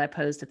question that I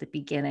posed at the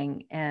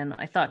beginning. And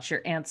I thought your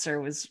answer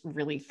was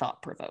really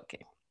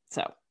thought-provoking.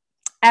 So,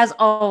 as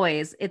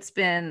always, it's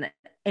been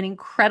an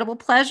incredible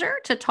pleasure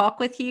to talk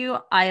with you.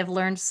 I have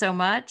learned so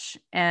much,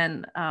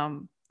 and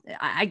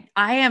I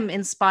am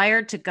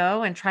inspired to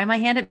go and try my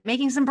hand at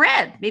making some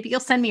bread. Maybe you'll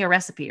send me a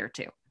recipe or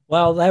two.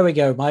 Well, there we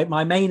go.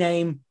 My main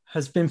aim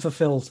has been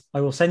fulfilled.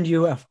 I'll send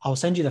you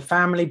the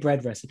family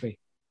bread recipe.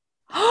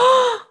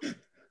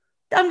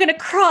 I'm going to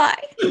cry.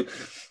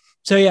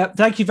 So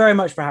thank you very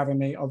much for having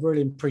me. I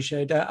really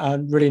appreciate it. I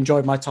really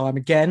enjoyed my time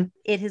again.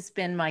 It has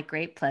been my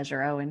great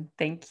pleasure, Owen.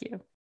 Thank you.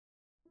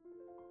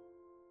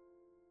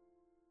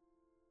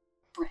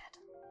 Bread.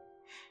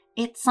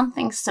 It's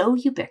something so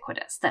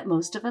ubiquitous that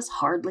most of us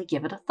hardly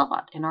give it a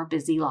thought in our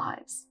busy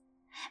lives.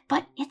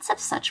 But it's of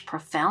such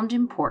profound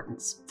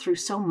importance through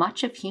so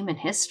much of human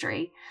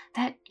history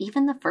that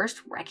even the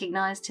first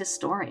recognized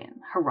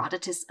historian,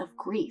 Herodotus of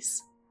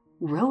Greece,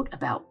 wrote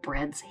about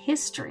bread's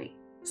history,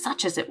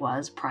 such as it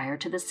was prior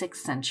to the 6th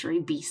century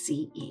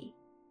BCE.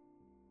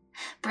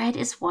 Bread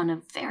is one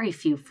of very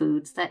few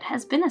foods that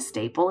has been a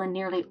staple in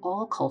nearly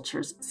all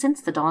cultures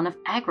since the dawn of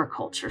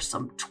agriculture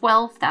some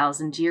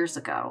 12,000 years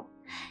ago,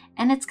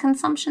 and its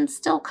consumption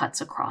still cuts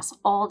across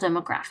all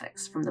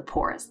demographics from the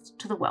poorest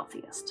to the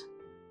wealthiest.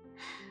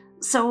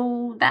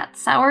 So that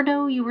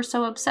sourdough you were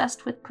so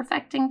obsessed with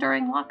perfecting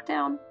during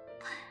lockdown?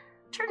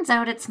 Turns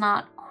out it's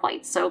not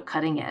quite so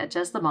cutting edge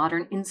as the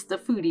modern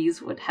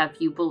insta-foodies would have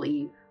you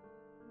believe.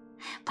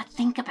 But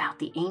think about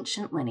the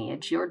ancient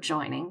lineage you're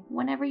joining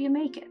whenever you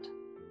make it,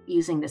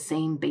 using the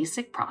same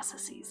basic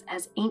processes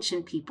as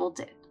ancient people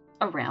did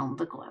around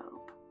the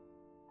globe.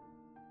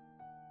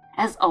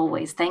 As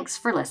always, thanks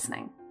for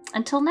listening.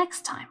 Until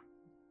next time.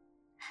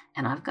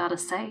 And I've got to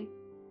say,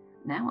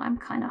 now I'm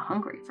kind of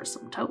hungry for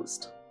some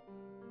toast.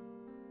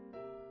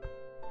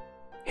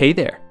 Hey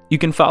there. You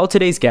can follow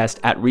today's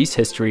guest at Reese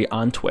History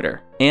on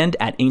Twitter and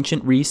at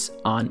Ancient Reese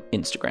on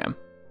Instagram.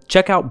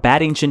 Check out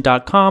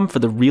badancient.com for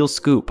the real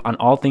scoop on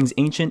all things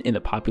ancient in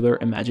the popular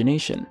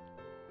imagination.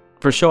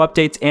 For show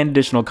updates and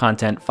additional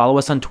content, follow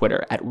us on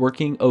Twitter at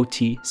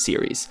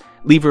WorkingOTSeries.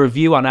 Leave a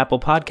review on Apple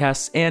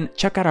Podcasts and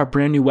check out our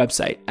brand new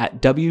website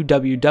at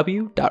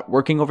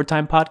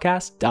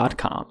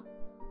www.workingovertimepodcast.com.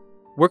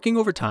 Working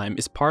Overtime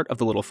is part of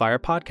the Little Fire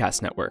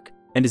Podcast Network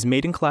and is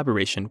made in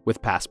collaboration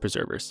with Past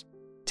Preservers.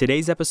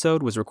 Today's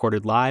episode was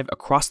recorded live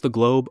across the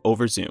globe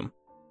over Zoom.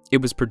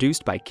 It was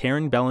produced by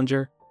Karen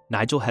Bellinger,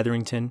 Nigel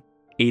Hetherington,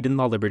 Aidan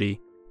Lawliberty,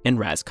 and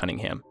Raz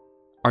Cunningham.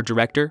 Our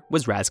director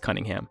was Raz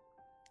Cunningham.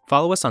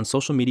 Follow us on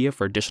social media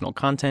for additional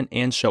content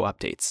and show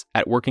updates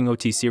at Working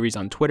OT Series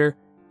on Twitter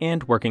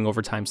and Working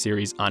Overtime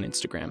Series on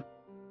Instagram.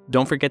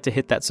 Don't forget to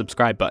hit that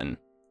subscribe button.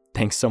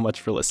 Thanks so much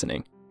for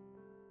listening.